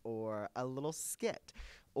event or a little skit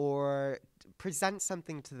or present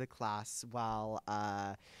something to the class while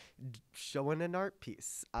showing an art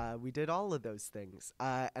piece. We did all of those things.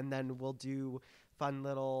 And then we'll do fun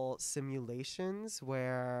little simulations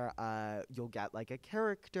where you'll get like a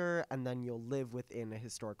character and then you'll live within a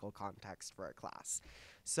historical context for a class.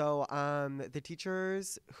 So the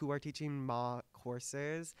teachers who are teaching MA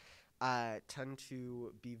courses tend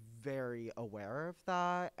to be very aware of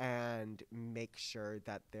that and make sure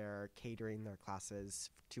that they're catering their classes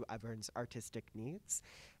to everyone's artistic needs.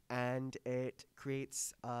 And it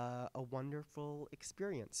creates a wonderful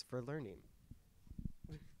experience for learning.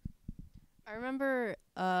 I remember,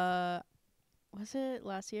 was it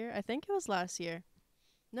last year? I think it was last year.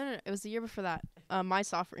 No, it was the year before that, my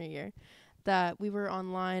sophomore year, that we were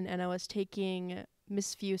online and I was taking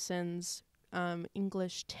Miss Fewson's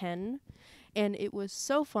English 10, and it was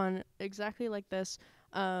so fun, exactly like this,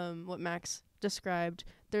 what Max described.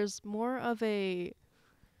 There's more of a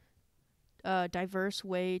diverse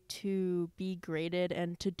way to be graded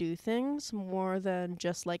and to do things more than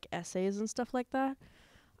just like essays and stuff like that.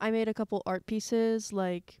 I made a couple art pieces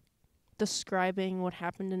like describing what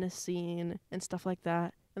happened in a scene and stuff like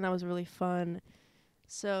that, and that was really fun.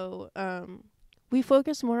 So we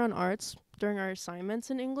focus more on arts during our assignments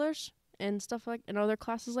in English and stuff like in other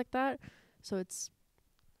classes like that. So it's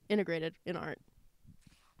integrated in art.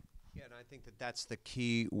 Yeah, and I think that that's the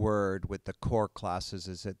key word with the core classes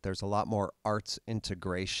is that there's a lot more arts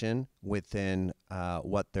integration within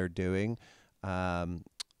what they're doing,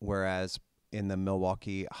 whereas in the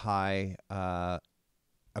Milwaukie High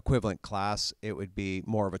equivalent class, it would be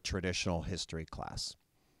more of a traditional history class.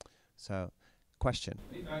 So, question?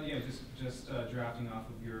 Yeah, just drafting off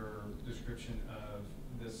of your description of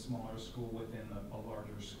this smaller school within a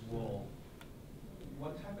larger school,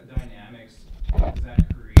 what type of dynamics does that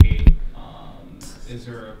create? Is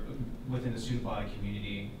there within the student body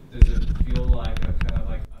community? Does it feel like a kind of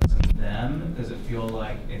like us and them? Does it feel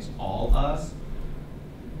like it's all us?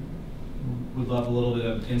 Would love a little bit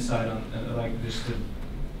of insight on like just the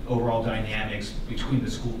overall dynamics between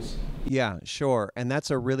the schools. Yeah, sure. And that's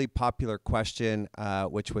a really popular question,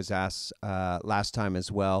 which was asked last time as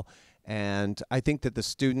well. And I think that the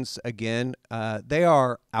students, again, they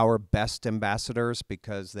are our best ambassadors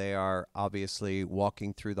because they are obviously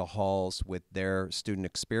walking through the halls with their student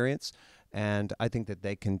experience. And I think that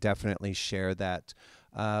they can definitely share that.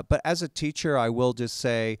 But as a teacher, I will just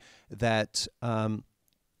say that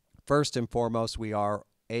first and foremost, we are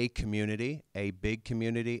a community, a big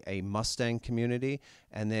community, a Mustang community.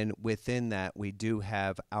 And then within that, we do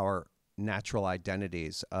have our natural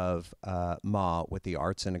identities of MA with the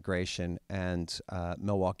arts integration and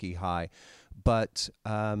Milwaukie High. But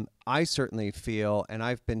I certainly feel, and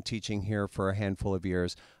I've been teaching here for a handful of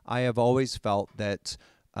years, I have always felt that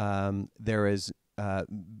there is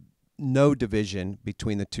no division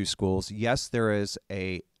between the two schools. Yes, there is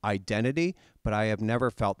a identity, but I have never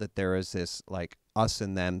felt that there is this like us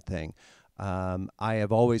and them thing. I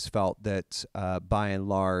have always felt that by and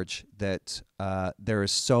large that there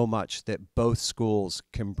is so much that both schools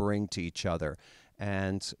can bring to each other.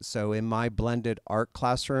 And so in my blended art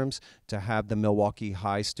classrooms, to have the Milwaukie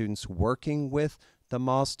High students working with the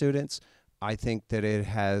MA students, I think that it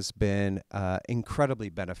has been incredibly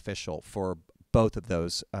beneficial for both of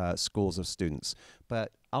those schools of students.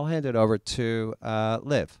 But I'll hand it over to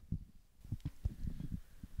Liv.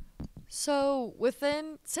 So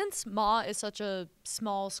since MA is such a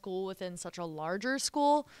small school within such a larger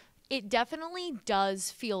school, it definitely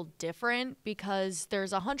does feel different because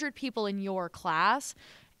there's 100 people in your class,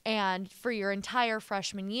 and for your entire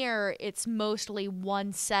freshman year, it's mostly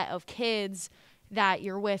one set of kids that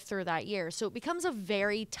you're with through that year. So it becomes a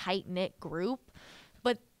very tight-knit group,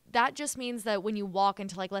 but that just means that when you walk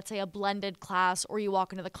into, like, let's say a blended class or you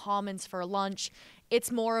walk into the commons for lunch,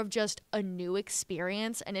 it's more of just a new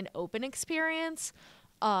experience and an open experience.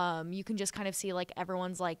 You can just kind of see, like,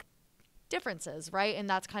 everyone's, like, differences, right? And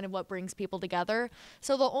that's kind of what brings people together.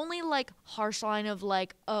 So the only, like, harsh line of,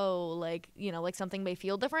 like, oh, like, you know, like, something may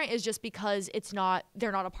feel different is just because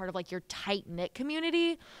they're not a part of, like, your tight-knit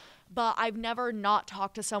community. But I've never not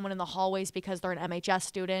talked to someone in the hallways because they're an MHS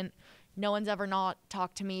student. No one's ever not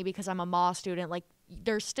talked to me because I'm a MA student. Like,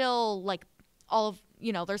 there's still, like, all of,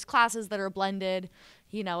 you know, there's classes that are blended.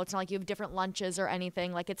 You know, it's not like you have different lunches or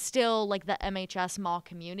anything. Like, it's still, like, the MHS MA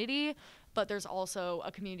community, but there's also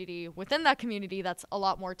a community within that community that's a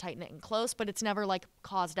lot more tight-knit and close, but it's never, like,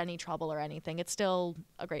 caused any trouble or anything. It's still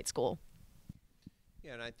a great school.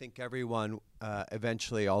 Yeah, and I think everyone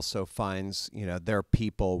eventually also finds, you know, their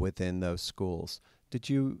people within those schools. Did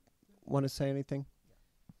you want to say anything?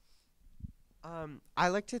 I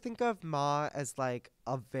like to think of MA as like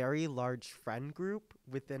a very large friend group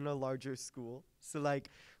within a larger school. So like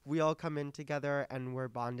we all come in together and we're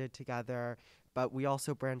bonded together, but we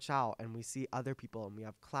also branch out and we see other people and we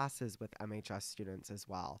have classes with MHS students as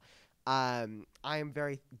well. I am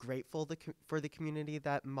very grateful for the community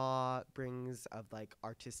that MA brings of like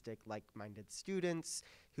artistic, like-minded students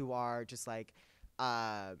who are just like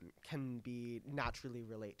can be naturally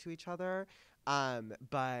relate to each other.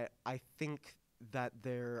 But I think that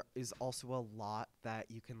there is also a lot that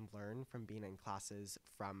you can learn from being in classes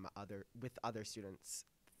with other students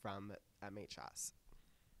from MHS.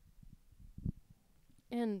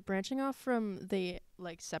 And branching off from the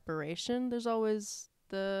like separation, there's always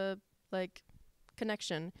the like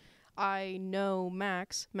connection. I know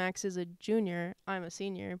Max. Max is a junior. I'm a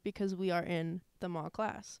senior because we are in the MA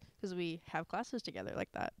class because we have classes together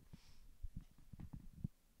like that.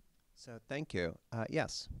 So thank you.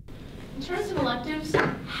 Yes. In terms of electives,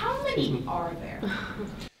 how many are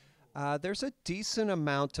there? There's a decent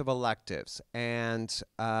amount of electives, and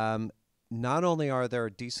not only are there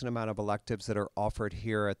a decent amount of electives that are offered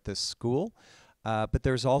here at this school, but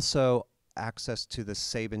there's also access to the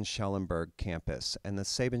Sabin-Schellenberg campus. And the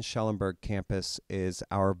Sabin-Schellenberg campus is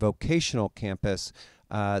our vocational campus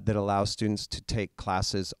that allows students to take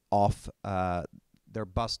classes off they're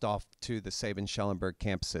bused off to the Sabin-Schellenberg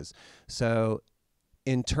campuses. So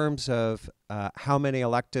in terms of how many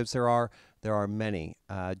electives there are many.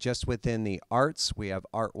 Just within the arts, we have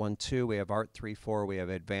Art 1-2, we have Art 3-4, we have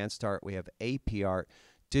Advanced Art, we have AP Art,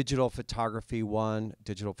 Digital Photography 1,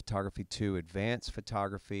 Digital Photography 2, Advanced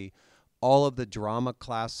Photography, all of the drama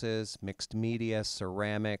classes, mixed media,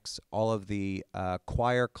 ceramics, all of the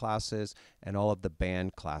choir classes, and all of the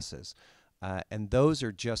band classes. And those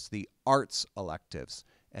are just the arts electives.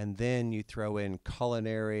 And then you throw in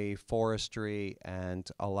culinary, forestry, and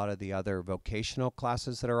a lot of the other vocational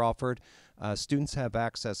classes that are offered. Students have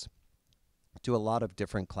access to a lot of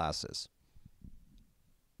different classes.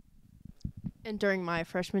 And during my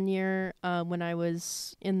freshman year, when I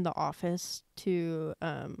was in the office to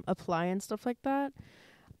apply and stuff like that,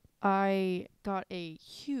 I got a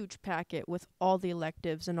huge packet with all the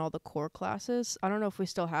electives and all the core classes. I don't know if we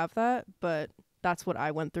still have that, but that's what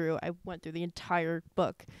I went through. I went through the entire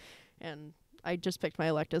book, and I just picked my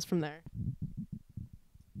electives from there.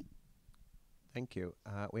 Thank you.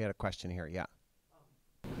 We had a question here. Yeah.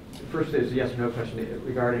 First is a yes or no question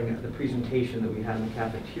regarding the presentation that we had in the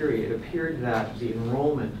cafeteria. It appeared that the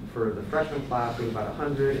enrollment for the freshman class was about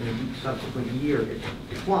 100, and in each subsequent year it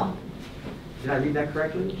declined. Did I read that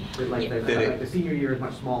correctly? That like the senior year is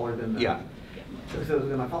much smaller than the... Yeah. So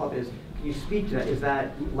then my follow-up is, can you speak to that? Is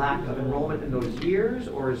that lack of enrollment in those years,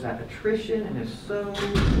 or is that attrition? And if so,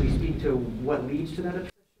 can you speak to what leads to that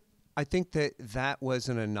attrition? I think that was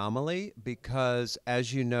an anomaly because,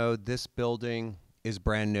 as you know, this building is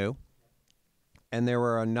brand new. And there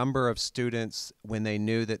were a number of students when they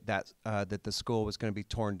knew that the school was going to be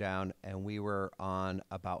torn down, and we were on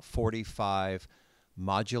about 45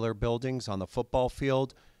 modular buildings on the football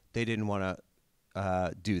field. They didn't want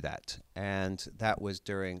to do that. And that was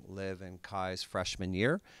during Liv and Kai's freshman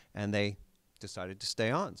year, and they decided to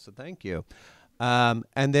stay on, so thank you. And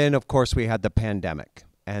then, of course, we had the pandemic.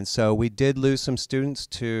 And so we did lose some students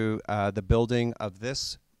to the building of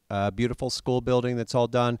this beautiful school building that's all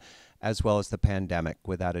done, as well as the pandemic,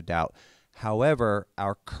 without a doubt. However,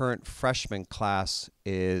 our current freshman class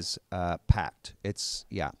is packed. It's,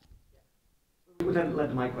 yeah. That led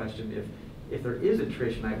to my question. If there is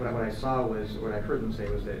attrition, what I saw was, what I heard them say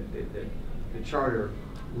was that the charter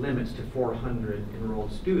limits to 400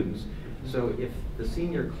 enrolled students. So if the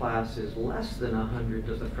senior class is less than 100,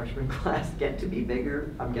 does the freshman class get to be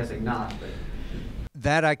bigger? I'm guessing not, but...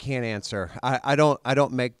 That I can't answer. I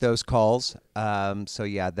don't make those calls. So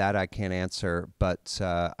yeah, that I can't answer. But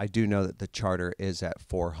I do know that the charter is at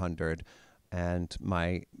 400, and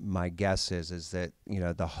my guess is that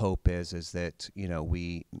the hope is that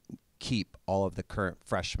we keep all of the current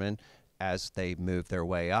freshmen as they move their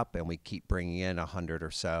way up, and we keep bringing in 100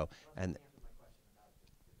 or so. And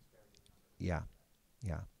yeah.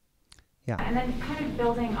 And then kind of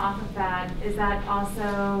building off of that, is that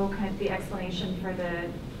also kind of the explanation for the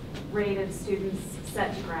rate of students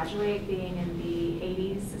set to graduate being in the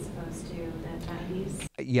 80s as opposed to the 90s?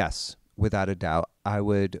 Yes, without a doubt. I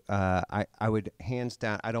would hands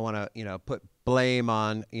down, I don't want to put blame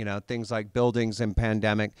on things like buildings and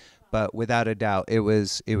pandemic, but without a doubt it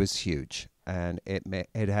was huge. And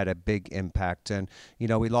it had a big impact. And, we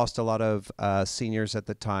lost a lot of seniors at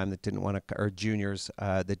the time that didn't want to, or juniors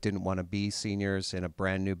that didn't want to be seniors in a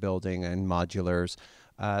brand new building and modulars.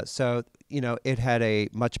 So, it had a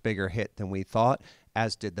much bigger hit than we thought,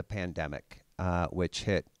 as did the pandemic, which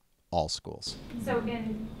hit all schools. So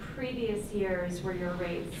in previous years, were your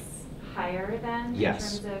rates higher then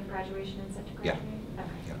Yes. in terms of graduation and set to graduate? Yeah.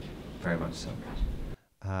 Okay. Yeah, very much so.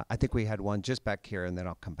 Gotcha. I think we had one just back here, and then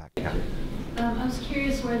I'll come back. Yeah. I was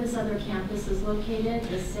curious where this other campus is located,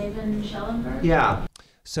 the Sabin-Schellenberg? Yeah.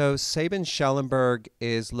 So Sabin-Schellenberg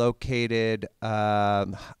is located, I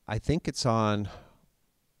think it's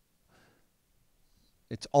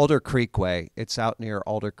Alder Creek Way. It's out near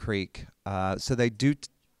Alder Creek. So they do,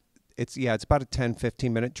 it's about a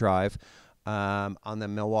 10-15 minute drive on the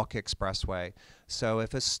Milwaukie Expressway. So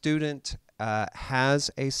if a student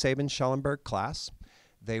has a Sabin-Schellenberg class,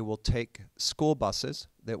 they will take school buses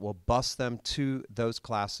that will bus them to those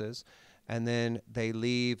classes, and then they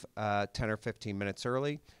leave 10 or 15 minutes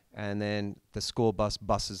early, and then the school bus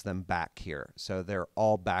buses them back here. So they're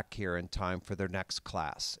all back here in time for their next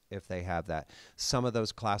class, if they have that. Some of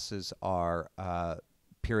those classes are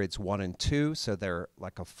periods 1 and 2, so they're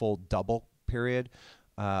like a full double period.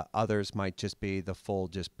 Others might just be the full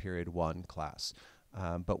just period 1 class.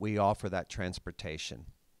 But we offer that transportation.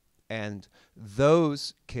 And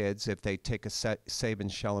those kids, if they take a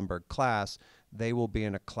Sabin-Schellenberg class, they will be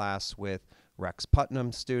in a class with Rex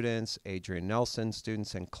Putnam students, Adrian Nelson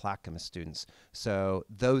students, and Clackamas students. So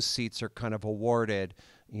those seats are kind of awarded,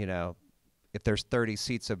 you know, if there's 30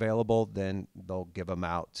 seats available, then they'll give them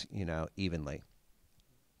out, you know, evenly.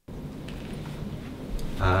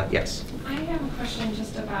 Yes. I have a question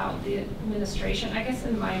just about the administration. I guess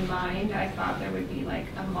in my mind, I thought there would be like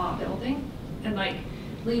a MA building and like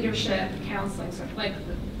leadership, counseling, sort of like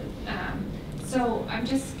so I'm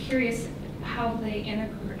just curious how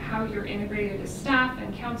how you're integrated as staff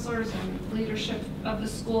and counselors and leadership of the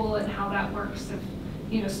school, and how that works if,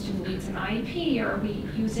 you know, student needs an IEP. Are we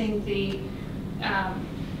using the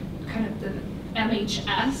kind of the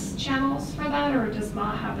MHS channels for that, or does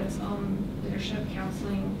MA have its own leadership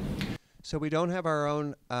counseling? So we don't have our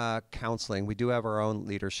own counseling. We do have our own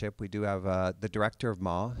leadership. We do have the director of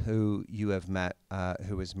MA, who you have met,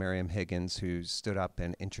 who is Miriam Higgins, who stood up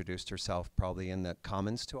and introduced herself probably in the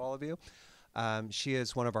Commons to all of you. She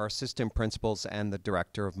is one of our assistant principals and the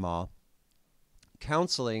director of MA.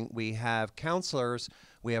 Counseling, we have counselors.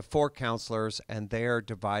 We have 4 counselors, and they are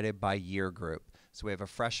divided by year group. So we have a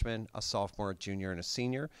freshman, a sophomore, a junior, and a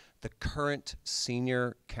senior. The current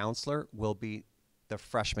senior counselor will be the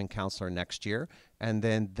freshman counselor next year, and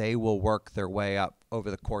then they will work their way up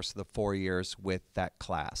over the course of the 4 years with that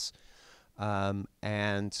class.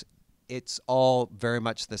 And it's all very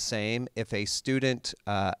much the same. If a student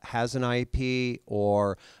has an IEP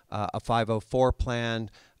or a 504 plan,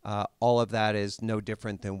 all of that is no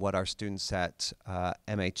different than what our students at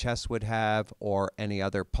MHS would have or any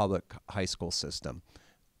other public high school system.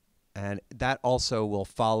 And that also will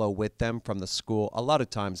follow with them from the school. A lot of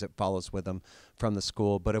times it follows with them from the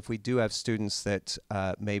school, but if we do have students that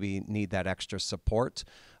maybe need that extra support,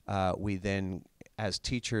 we then, as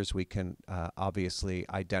teachers, we can obviously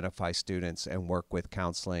identify students and work with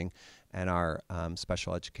counseling and our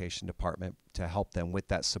special education department to help them with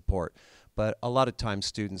that support. But a lot of times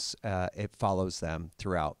students, it follows them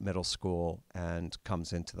throughout middle school and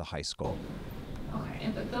comes into the high school. Okay,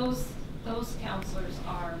 and but those counselors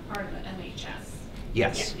are part of the MHS?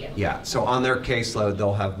 Yes, yeah. So on their caseload,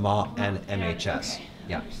 they'll have MA and MHS. Okay,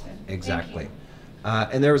 Yeah, understood. exactly.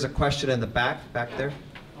 And there was a question in the back there.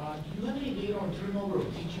 Do you have any data on turnover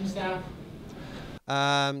of teaching staff?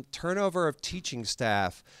 Turnover of teaching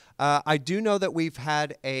staff. I do know that we've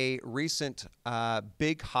had a recent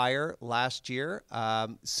big hire last year,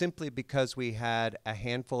 simply because we had a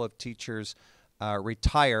handful of teachers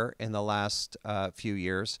retire in the last few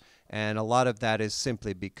years, and a lot of that is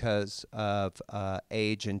simply because of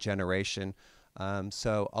age and generation.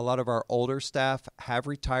 So a lot of our older staff have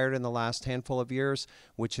retired in the last handful of years,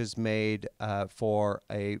 which has made for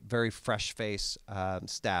a very fresh face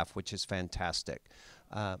staff, which is fantastic.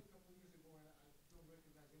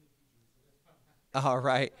 All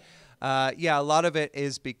right. Yeah, a lot of it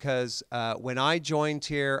is because when I joined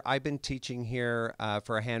here, I've been teaching here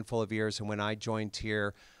for a handful of years, and when I joined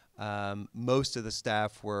here, most of the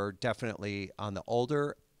staff were definitely on the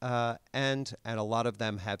older end, and a lot of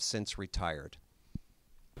them have since retired.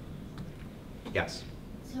 Yes.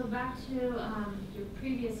 So back to your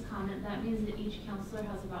previous comment, that means that each counselor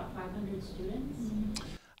has about 500 students? Mm-hmm.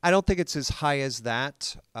 I don't think it's as high as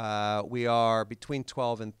that. We are between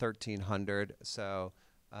 12 and 1,300. So,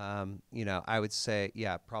 you know, I would say,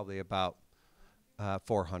 yeah, probably about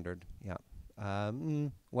 400. Yeah.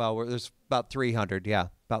 Well, there's about 300. Yeah,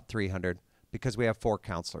 about 300 because we have 4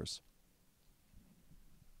 counselors.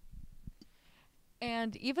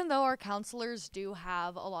 And even though our counselors do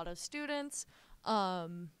have a lot of students,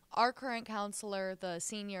 our current counselor, the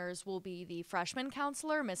seniors, will be the freshman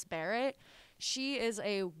counselor, Miss Barrett. She is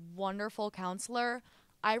a wonderful counselor.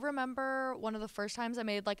 I remember one of the first times I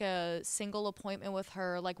made like a single appointment with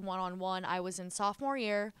her, like one-on-one. I was in sophomore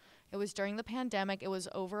year. It was during the pandemic. It was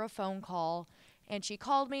over a phone call. And she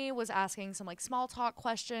called me, was asking some like small talk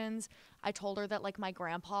questions. I told her that like my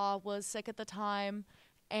grandpa was sick at the time.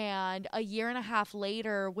 And a year and a half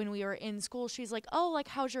later, when we were in school, she's like, oh, like,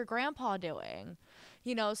 how's your grandpa doing?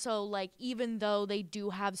 You know, so, like, even though they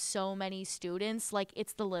do have so many students, like,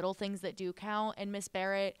 it's the little things that do count. And Miss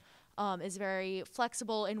Barrett is very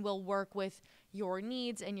flexible and will work with your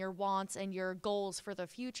needs and your wants and your goals for the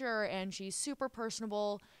future. And she's super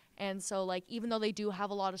personable. And so, like, even though they do have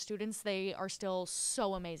a lot of students, they are still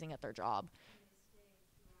so amazing at their job.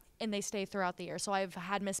 And they stay throughout the year. So I've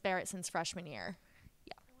had Miss Barrett since freshman year.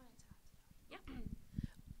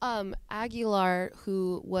 Aguilar,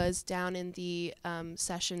 who was down in the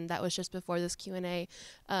session that was just before this Q&A,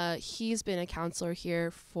 he's been a counselor here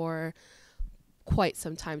for quite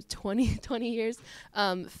some time, 20 years.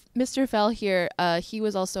 Mr. Fell here, he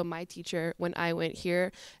was also my teacher when I went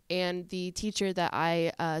here, and the teacher that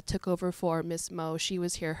I took over for, Miss Mo, she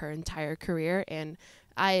was here her entire career, and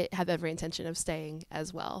I have every intention of staying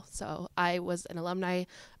as well. So I was an alumni,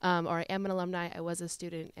 or I am an alumni, I was a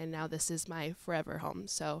student, and now this is my forever home.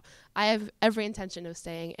 So I have every intention of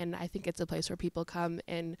staying, and I think it's a place where people come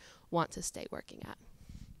and want to stay working at.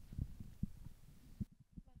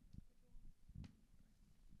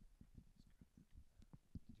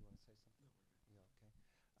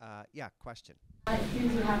 Yeah, question.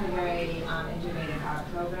 Since you have a very integrated art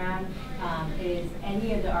program, is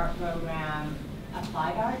any of the art program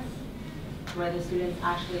applied arts, where the students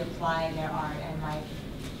actually apply their art and like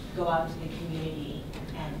go out to the community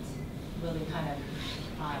and really kind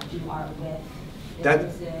of do art with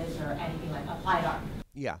businesses or anything like applied art?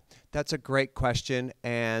 Yeah, that's a great question,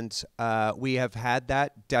 and we have had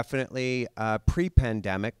that definitely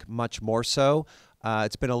pre-pandemic, much more so.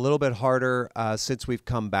 It's been a little bit harder since we've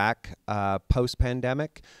come back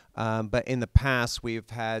post-pandemic, but in the past we've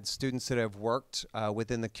had students that have worked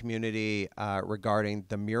within the community regarding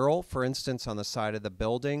the mural, for instance, on the side of the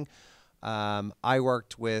building. I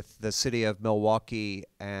worked with the city of Milwaukie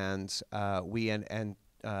and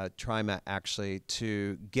TriMet actually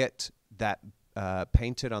to get that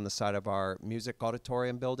painted on the side of our music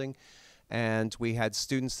auditorium building. And we had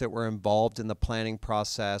students that were involved in the planning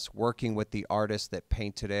process, working with the artist that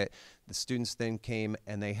painted it. The students then came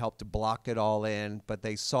and they helped block it all in, but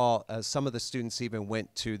they saw some of the students even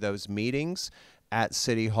went to those meetings at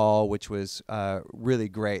City Hall, which was really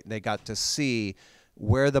great. They got to see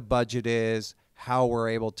where the budget is, how we're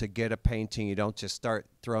able to get a painting. You don't just start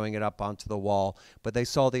throwing it up onto the wall, but they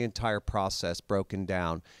saw the entire process broken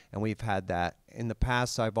down, and we've had that. In the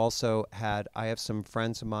past, I have some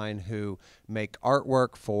friends of mine who make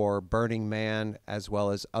artwork for Burning Man as well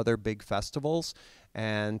as other big festivals,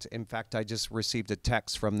 and in fact, I just received a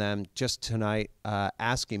text from them just tonight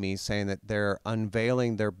asking me, saying that they're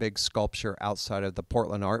unveiling their big sculpture outside of the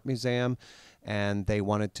Portland Art Museum, and they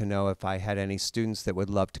wanted to know if I had any students that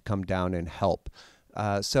would love to come down and help.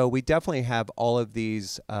 So we definitely have all of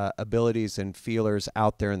these abilities and feelers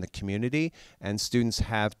out there in the community, and students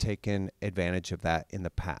have taken advantage of that in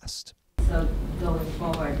the past. So going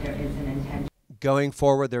forward, there is an intention? Going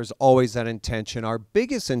forward, there's always that intention. Our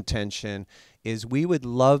biggest intention is we would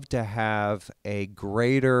love to have a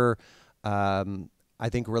greater I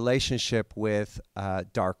think relationship with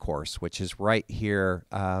Dark Horse, which is right here,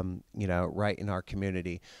 right in our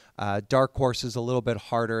community. Dark Horse is a little bit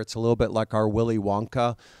harder. It's a little bit like our Willy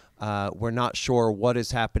Wonka. We're not sure what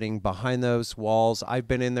is happening behind those walls. I've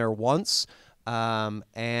been in there once,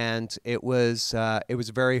 and it was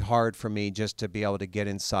very hard for me just to be able to get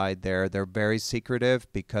inside there. They're very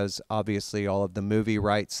secretive because obviously all of the movie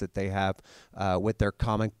rights that they have with their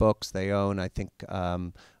comic books, they own, I think,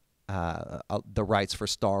 the rights for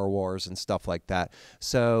Star Wars and stuff like that.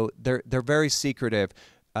 So they're very secretive.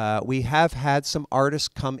 We have had some artists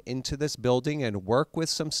come into this building and work with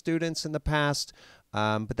some students in the past,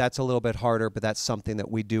 but that's a little bit harder, but that's something that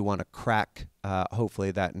we do want to crack,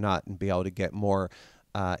 hopefully that nut, and be able to get more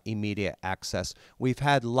immediate access. We've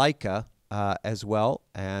had Leica as well,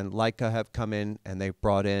 and Leica have come in and they've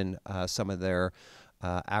brought in some of their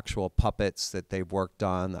actual puppets that they've worked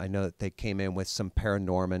on. I know that they came in with some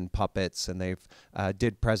Paranorman puppets, and they've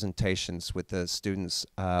did presentations with the students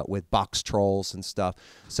with box trolls and stuff.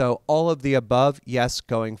 So all of the above, yes,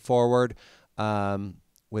 going forward,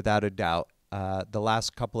 without a doubt. The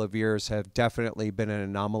last couple of years have definitely been an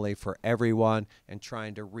anomaly for everyone, and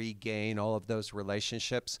trying to regain all of those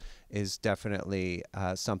relationships is definitely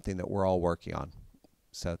something that we're all working on.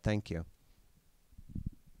 So thank you.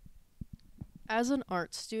 As an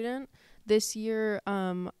art student, this year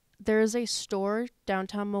there is a store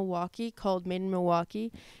downtown Milwaukie called Made in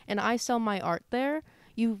Milwaukie, and I sell my art there.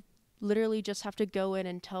 You literally just have to go in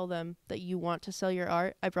and tell them that you want to sell your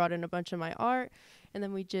art. I brought in a bunch of my art, and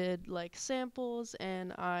then we did like samples,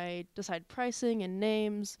 and I decided pricing and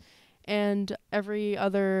names. And every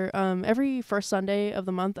first Sunday of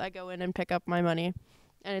the month, I go in and pick up my money,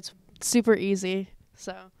 and it's super easy.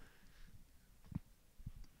 So.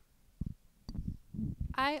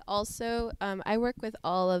 I also, I work with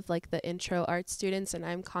all of like the intro art students, and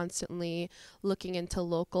I'm constantly looking into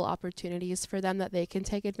local opportunities for them that they can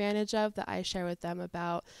take advantage of, that I share with them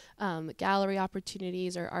about gallery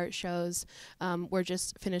opportunities or art shows. We're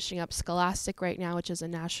just finishing up Scholastic right now, which is a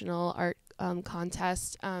national art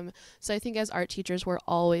contests. So I think as art teachers, we're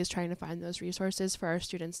always trying to find those resources for our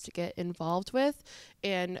students to get involved with.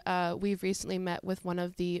 And we've recently met with one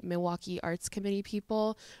of the Milwaukie Arts Committee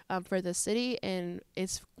people for the city, and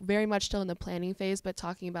it's very much still in the planning phase, but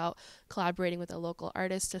talking about collaborating with a local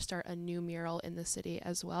artist to start a new mural in the city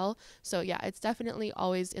as well. So yeah, it's definitely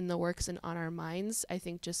always in the works and on our minds. I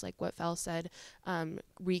think just like what Fel said,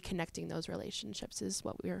 reconnecting those relationships is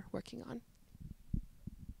what we're working on.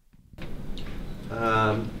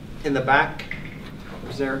 In the back,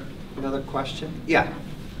 is there another question? Yeah.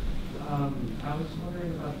 I was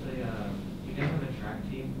wondering about the, you guys have a track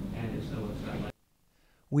team, and if so, what's that like?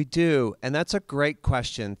 We do, and that's a great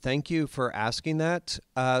question. Thank you for asking that.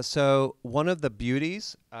 So one of the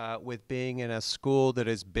beauties with being in a school that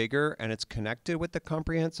is bigger and it's connected with the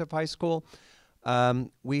comprehensive high school,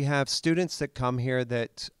 we have students that come here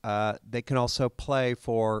that they can also play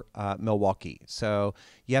for Milwaukie. So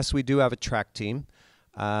yes, we do have a track team.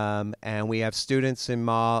 And we have students in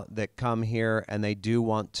Ma that come here and they do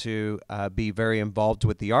want to be very involved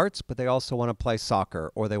with the arts, but they also want to play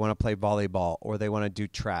soccer, or they want to play volleyball, or they want to do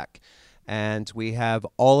track. And we have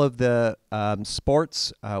all of the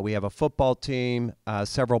sports. We have a football team,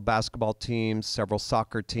 several basketball teams, several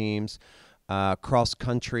soccer teams, cross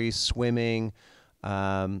country, swimming,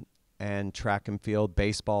 and track and field,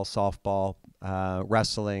 baseball, softball,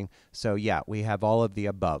 wrestling. So yeah, we have all of the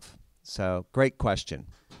above. So great question.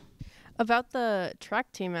 About the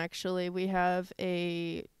track team, actually, we have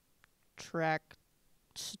a track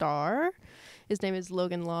star. His name is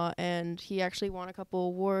Logan Law, and he actually won a couple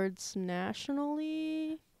awards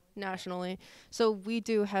nationally. So we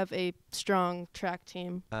do have a strong track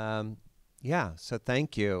team. Yeah, so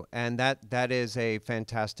thank you. And that is a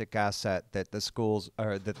fantastic asset that the schools,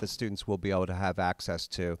 or that the students will be able to have access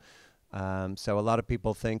to. So a lot of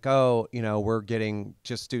people think, oh, you know, we're getting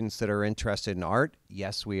just students that are interested in art.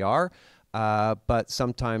 Yes, we are. But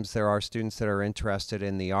sometimes there are students that are interested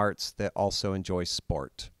in the arts that also enjoy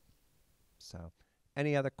sport. So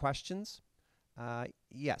any other questions?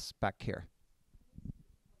 Yes, back here.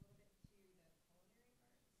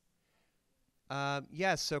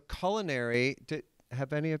 Yes, so culinary,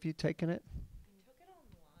 have any of you taken it? I took it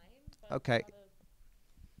online. But okay.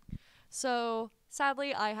 So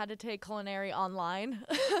sadly, I had to take culinary online,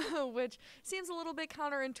 which seems a little bit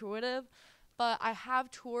counterintuitive, but I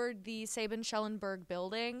have toured the Sabin-Schellenberg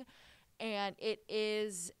building, and it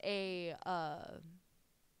is a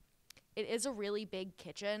really big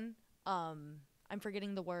kitchen. I'm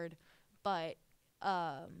forgetting the word, but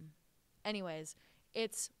anyways,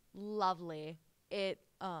 it's lovely.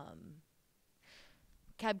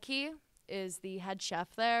 Kebke is the head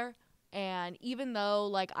chef there. And even though,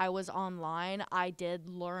 like, I was online, I did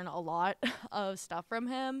learn a lot of stuff from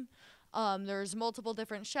him. There's multiple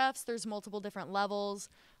different chefs. There's multiple different levels.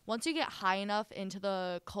 Once you get high enough into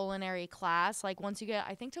the culinary class, like once you get,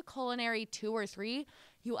 I think, to culinary 2 or 3,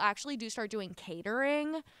 you actually do start doing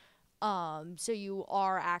catering. So you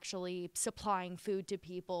are actually supplying food to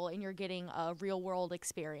people, and you're getting a real-world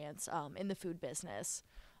experience in the food business.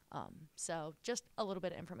 So just a little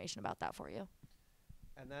bit of information about that for you.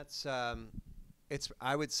 And that's,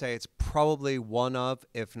 I would say it's probably one of,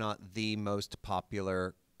 if not the most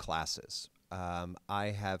popular classes.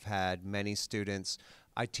 I have had many students.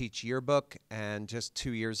 I teach yearbook, and just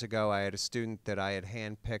 2 years ago, I had a student that I had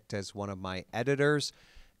handpicked as one of my editors,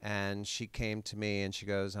 and she came to me and she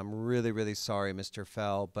goes, I'm really, really sorry, Mr.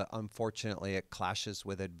 Fell, but unfortunately it clashes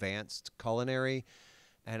with advanced culinary.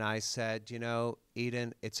 And I said, you know,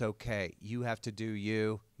 Eden, it's okay. You have to do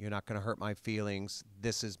you. You're not going to hurt my feelings.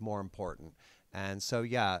 This is more important. And so,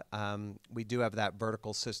 yeah, we do have that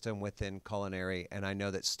vertical system within culinary, and I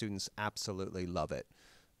know that students absolutely love it.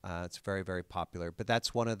 It's very, very popular. But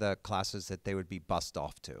that's one of the classes that they would be bussed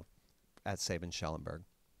off to at Sabin-Schellenberg.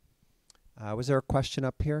 Was there a question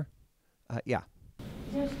up here? Yeah.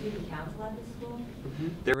 Is there a student council at the school?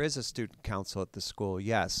 There is a student council at the school,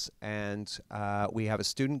 yes. And we have a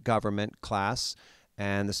student government class,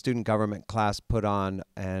 and the student government class put on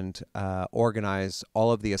and organize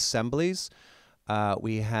all of the assemblies.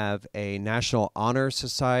 We have a National Honor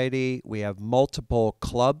Society. We have multiple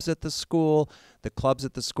clubs at the school. The clubs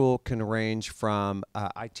at the school can range from,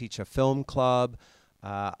 I teach a film club.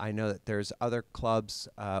 I know that there's other clubs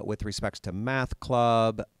with respects to math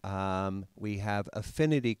club. We have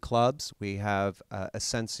affinity clubs. We have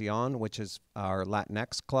Ascension, which is our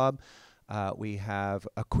Latinx club. We have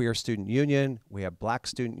a queer student union. We have black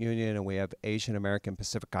student union, and we have Asian American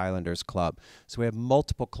Pacific Islanders club. So we have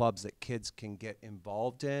multiple clubs that kids can get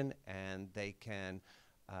involved in, and they can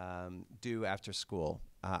do after school.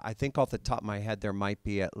 I think off the top of my head there might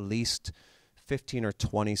be at least 15 or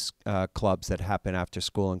 20 clubs that happen after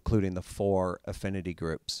school, including the 4 affinity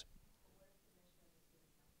groups.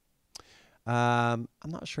 I'm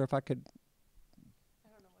not sure if I could.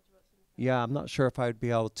 Yeah, I'm not sure if I'd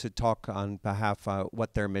be able to talk on behalf of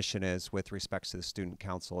what their mission is with respects to the student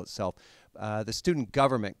council itself. The student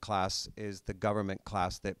government class is the government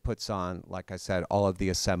class that puts on, like I said, all of the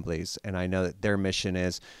assemblies. And I know that their mission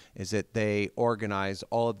is that they organize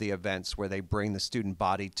all of the events where they bring the student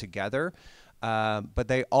body together. But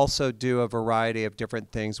they also do a variety of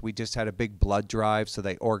different things. We just had a big blood drive, so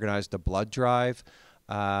they organized a blood drive.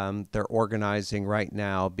 They're organizing right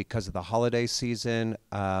now because of the holiday season.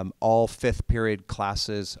 All 5th period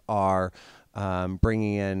classes are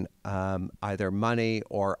bringing in either money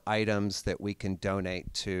or items that we can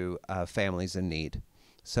donate to families in need.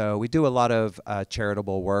 So we do a lot of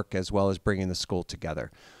charitable work as well as bringing the school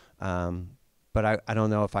together. But I don't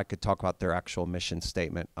know if I could talk about their actual mission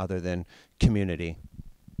statement other than community.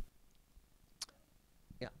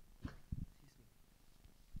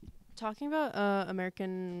 Talking about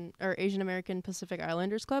American or Asian American Pacific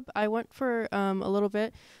Islanders Club, I went for a little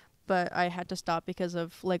bit, but I had to stop because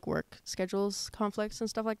of like work schedules, conflicts, and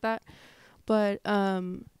stuff like that. But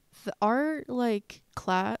our like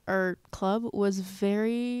class or club was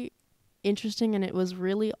very interesting, and it was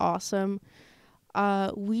really awesome.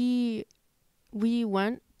 We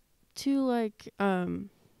went to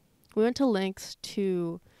lengths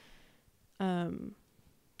to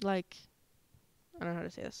like, I don't know how to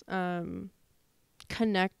say this,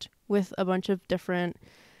 connect with a bunch of different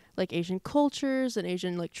like Asian cultures and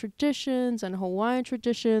Asian like traditions and Hawaiian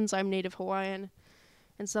traditions. I'm Native Hawaiian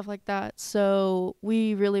and stuff like that. So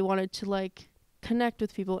we really wanted to like connect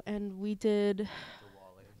with people, and we did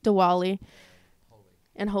Diwali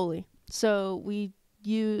and Holi. So we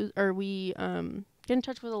get in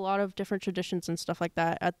touch with a lot of different traditions and stuff like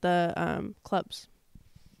that at the clubs.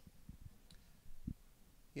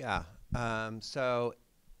 Yeah. The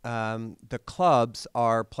clubs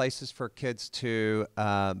are places for kids to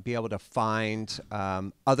be able to find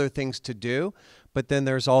other things to do. But then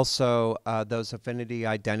there's also those affinity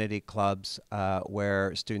identity clubs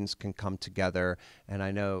where students can come together. And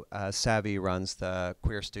I know Savvy runs the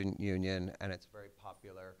Queer Student Union, and it's very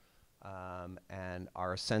popular. And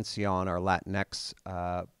our Ascension, our Latinx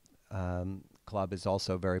club, is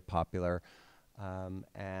also very popular.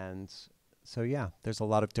 And so, yeah, there's a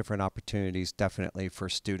lot of different opportunities definitely for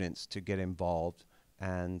students to get involved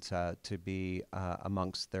and to be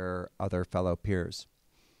amongst their other fellow peers.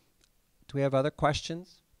 Do we have other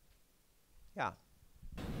questions? Yeah.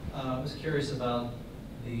 I was curious about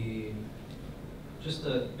maybe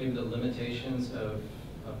the limitations of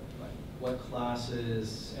like what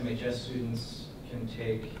classes MHS students can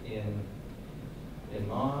take in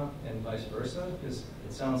MA and vice versa, because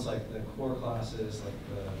it sounds like the core classes, like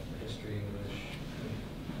the history, English,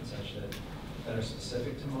 and such, that are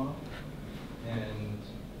specific to MA, and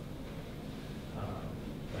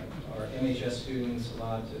are MHS students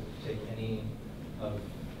allowed to take any of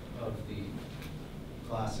the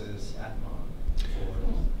classes at MA?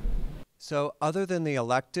 So other than the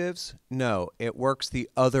electives, no, it works the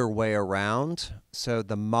other way around. So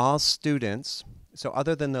the MA students, so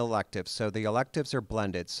other than the electives, so the electives are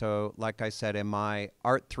blended. So like I said, in my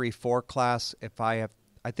Art 3-4 class, I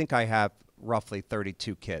think I have roughly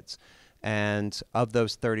 32 kids. And of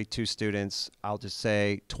those 32 students, I'll just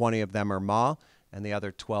say 20 of them are MA, and the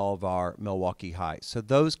other 12 are Milwaukie High. So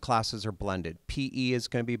those classes are blended. PE is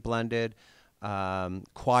going to be blended.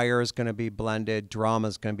 Choir is going to be blended. Drama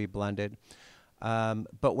is going to be blended.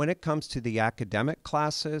 But when it comes to the academic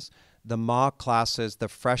classes, the MA classes, the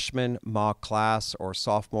freshman MA class or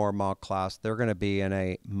sophomore MA class, they're going to be in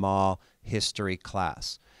a MA history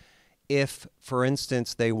class. If, for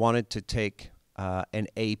instance, they wanted to take an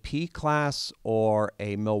AP class or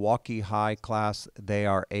a Milwaukie High class, they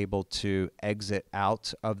are able to exit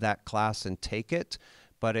out of that class and take it,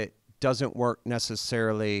 but it doesn't work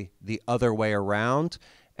necessarily the other way around.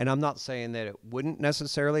 And I'm not saying that it wouldn't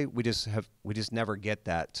necessarily. We just never get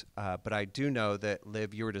that. But I do know that,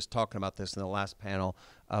 Liv, you were just talking about this in the last panel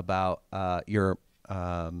about your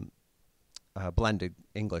blended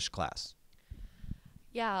English class.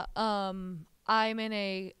 Yeah, I'm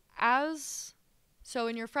in so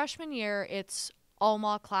in your freshman year, it's all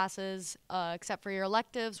MA classes except for your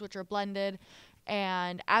electives, which are blended.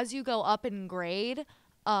 And as you go up in grade,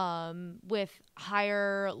 with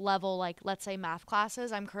higher level, like let's say math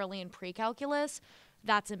classes, I'm currently in pre-calculus,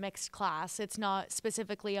 that's a mixed class. It's not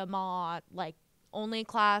specifically a MA like only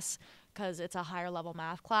class because it's a higher level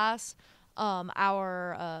math class.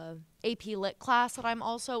 Our AP Lit class that I'm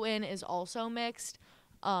also in is also mixed.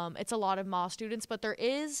 It's a lot of MA students, but there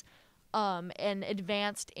is an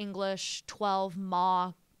advanced English 12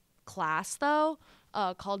 MA class, though,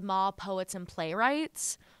 called MA Poets and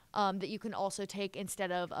Playwrights, that you can also take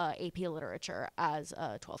instead of AP Literature as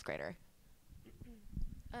a 12th grader.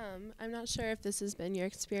 I'm not sure if this has been your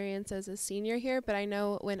experience as a senior here, but I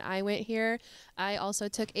know when I went here, I also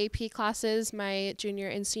took AP classes my junior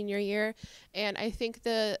and senior year, and I think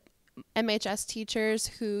the MHS teachers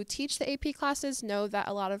who teach the AP classes know that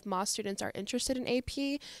a lot of MA students are interested in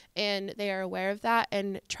AP, and they are aware of that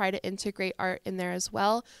and try to integrate art in there as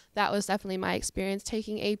well. That was definitely my experience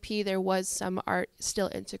taking AP. There was some art still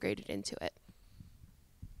integrated into it.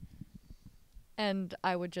 And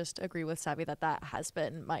I would just agree with Savvy that that has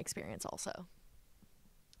been my experience also.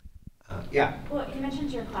 Yeah. Well, you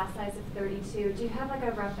mentioned your class size of 32. Do you have like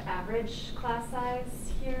a rough average class size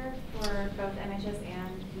here for both MHS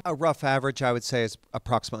and? A rough average, I would say, is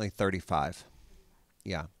approximately 35.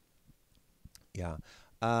 Yeah. Yeah.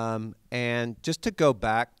 And just to go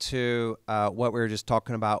back to what we were just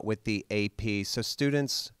talking about with the AP, so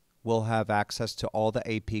students will have access to all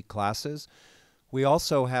the AP classes. We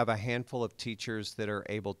also have a handful of teachers that are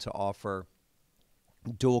able to offer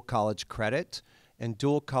dual college credit, and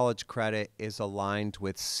dual college credit is aligned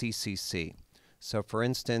with CCC. So for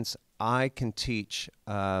instance, I can teach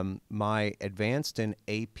my advanced and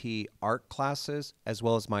AP art classes as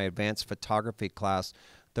well as my advanced photography class.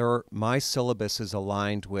 My syllabus is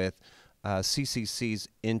aligned with CCC's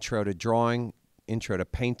Intro to Drawing, Intro to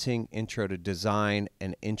Painting, Intro to Design,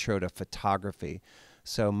 and Intro to Photography.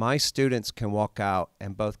 So my students can walk out,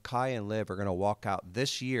 and both Kai and Liv are going to walk out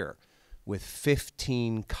this year with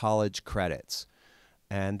 15 college credits.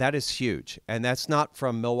 And that is huge. And that's not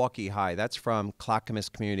from Milwaukie High. That's from Clackamas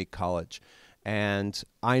Community College. And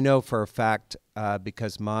I know for a fact,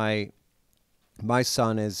 because my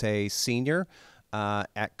son is a senior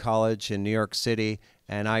at college in New York City,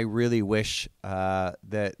 and I really wish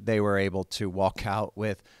that they were able to walk out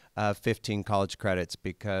with 15 college credits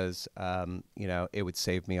because, you know, it would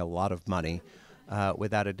save me a lot of money,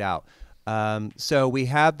 without a doubt. So we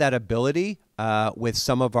have that ability with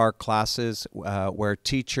some of our classes where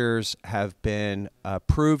teachers have been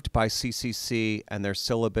approved by CCC and their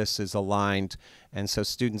syllabus is aligned, and so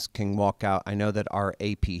students can walk out. I know that our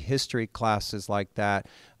AP history class is like that.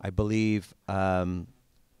 I believe, and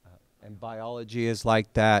biology is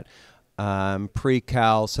like that.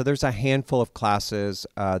 Pre-cal. So there's a handful of classes,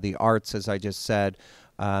 the arts, as I just said.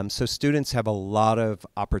 So students have a lot of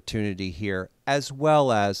opportunity here, as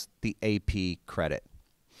well as the AP credit.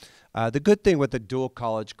 The good thing with the dual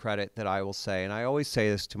college credit that I will say, and I always say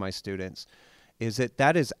this to my students, is that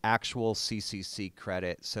that is actual CCC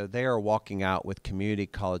credit. So they are walking out with community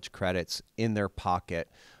college credits in their pocket.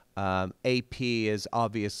 AP is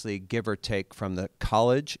obviously give or take from the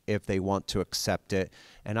college if they want to accept it.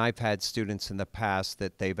 And I've had students in the past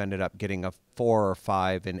that they've ended up getting a 4 or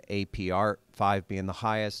 5 in AP art, 5 being the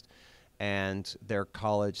highest, and their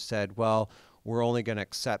college said, well, we're only going to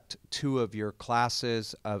accept 2 of your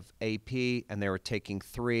classes of AP, and they were taking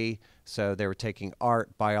 3. So they were taking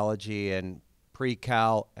art, biology, and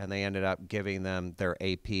pre-cal, and they ended up giving them their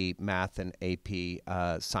AP math and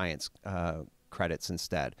AP science credits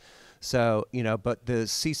instead. So, you know, but the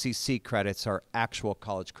CCC credits are actual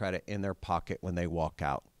college credit in their pocket when they walk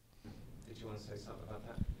out. Did you want to say something about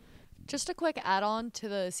that? Just a quick add-on to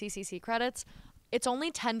the CCC credits. It's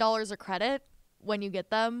only $10 a credit when you get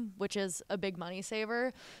them, which is a big money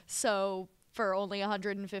saver. So for only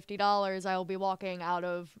 $150, I will be walking out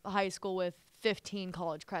of high school with 15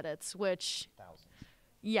 college credits, which,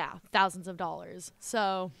 thousands of dollars.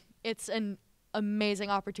 So it's an amazing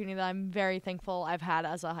opportunity that I'm very thankful I've had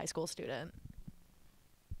as a high school student.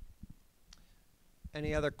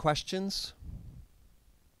 Any other questions?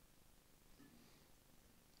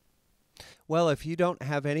 Well, if you don't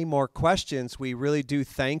have any more questions, we really do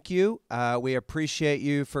thank you. We appreciate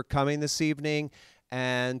you for coming this evening,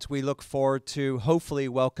 and we look forward to hopefully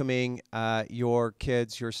welcoming your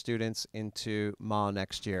kids, your students into MA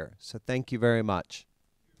next year. So thank you very much.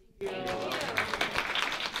 Thank you.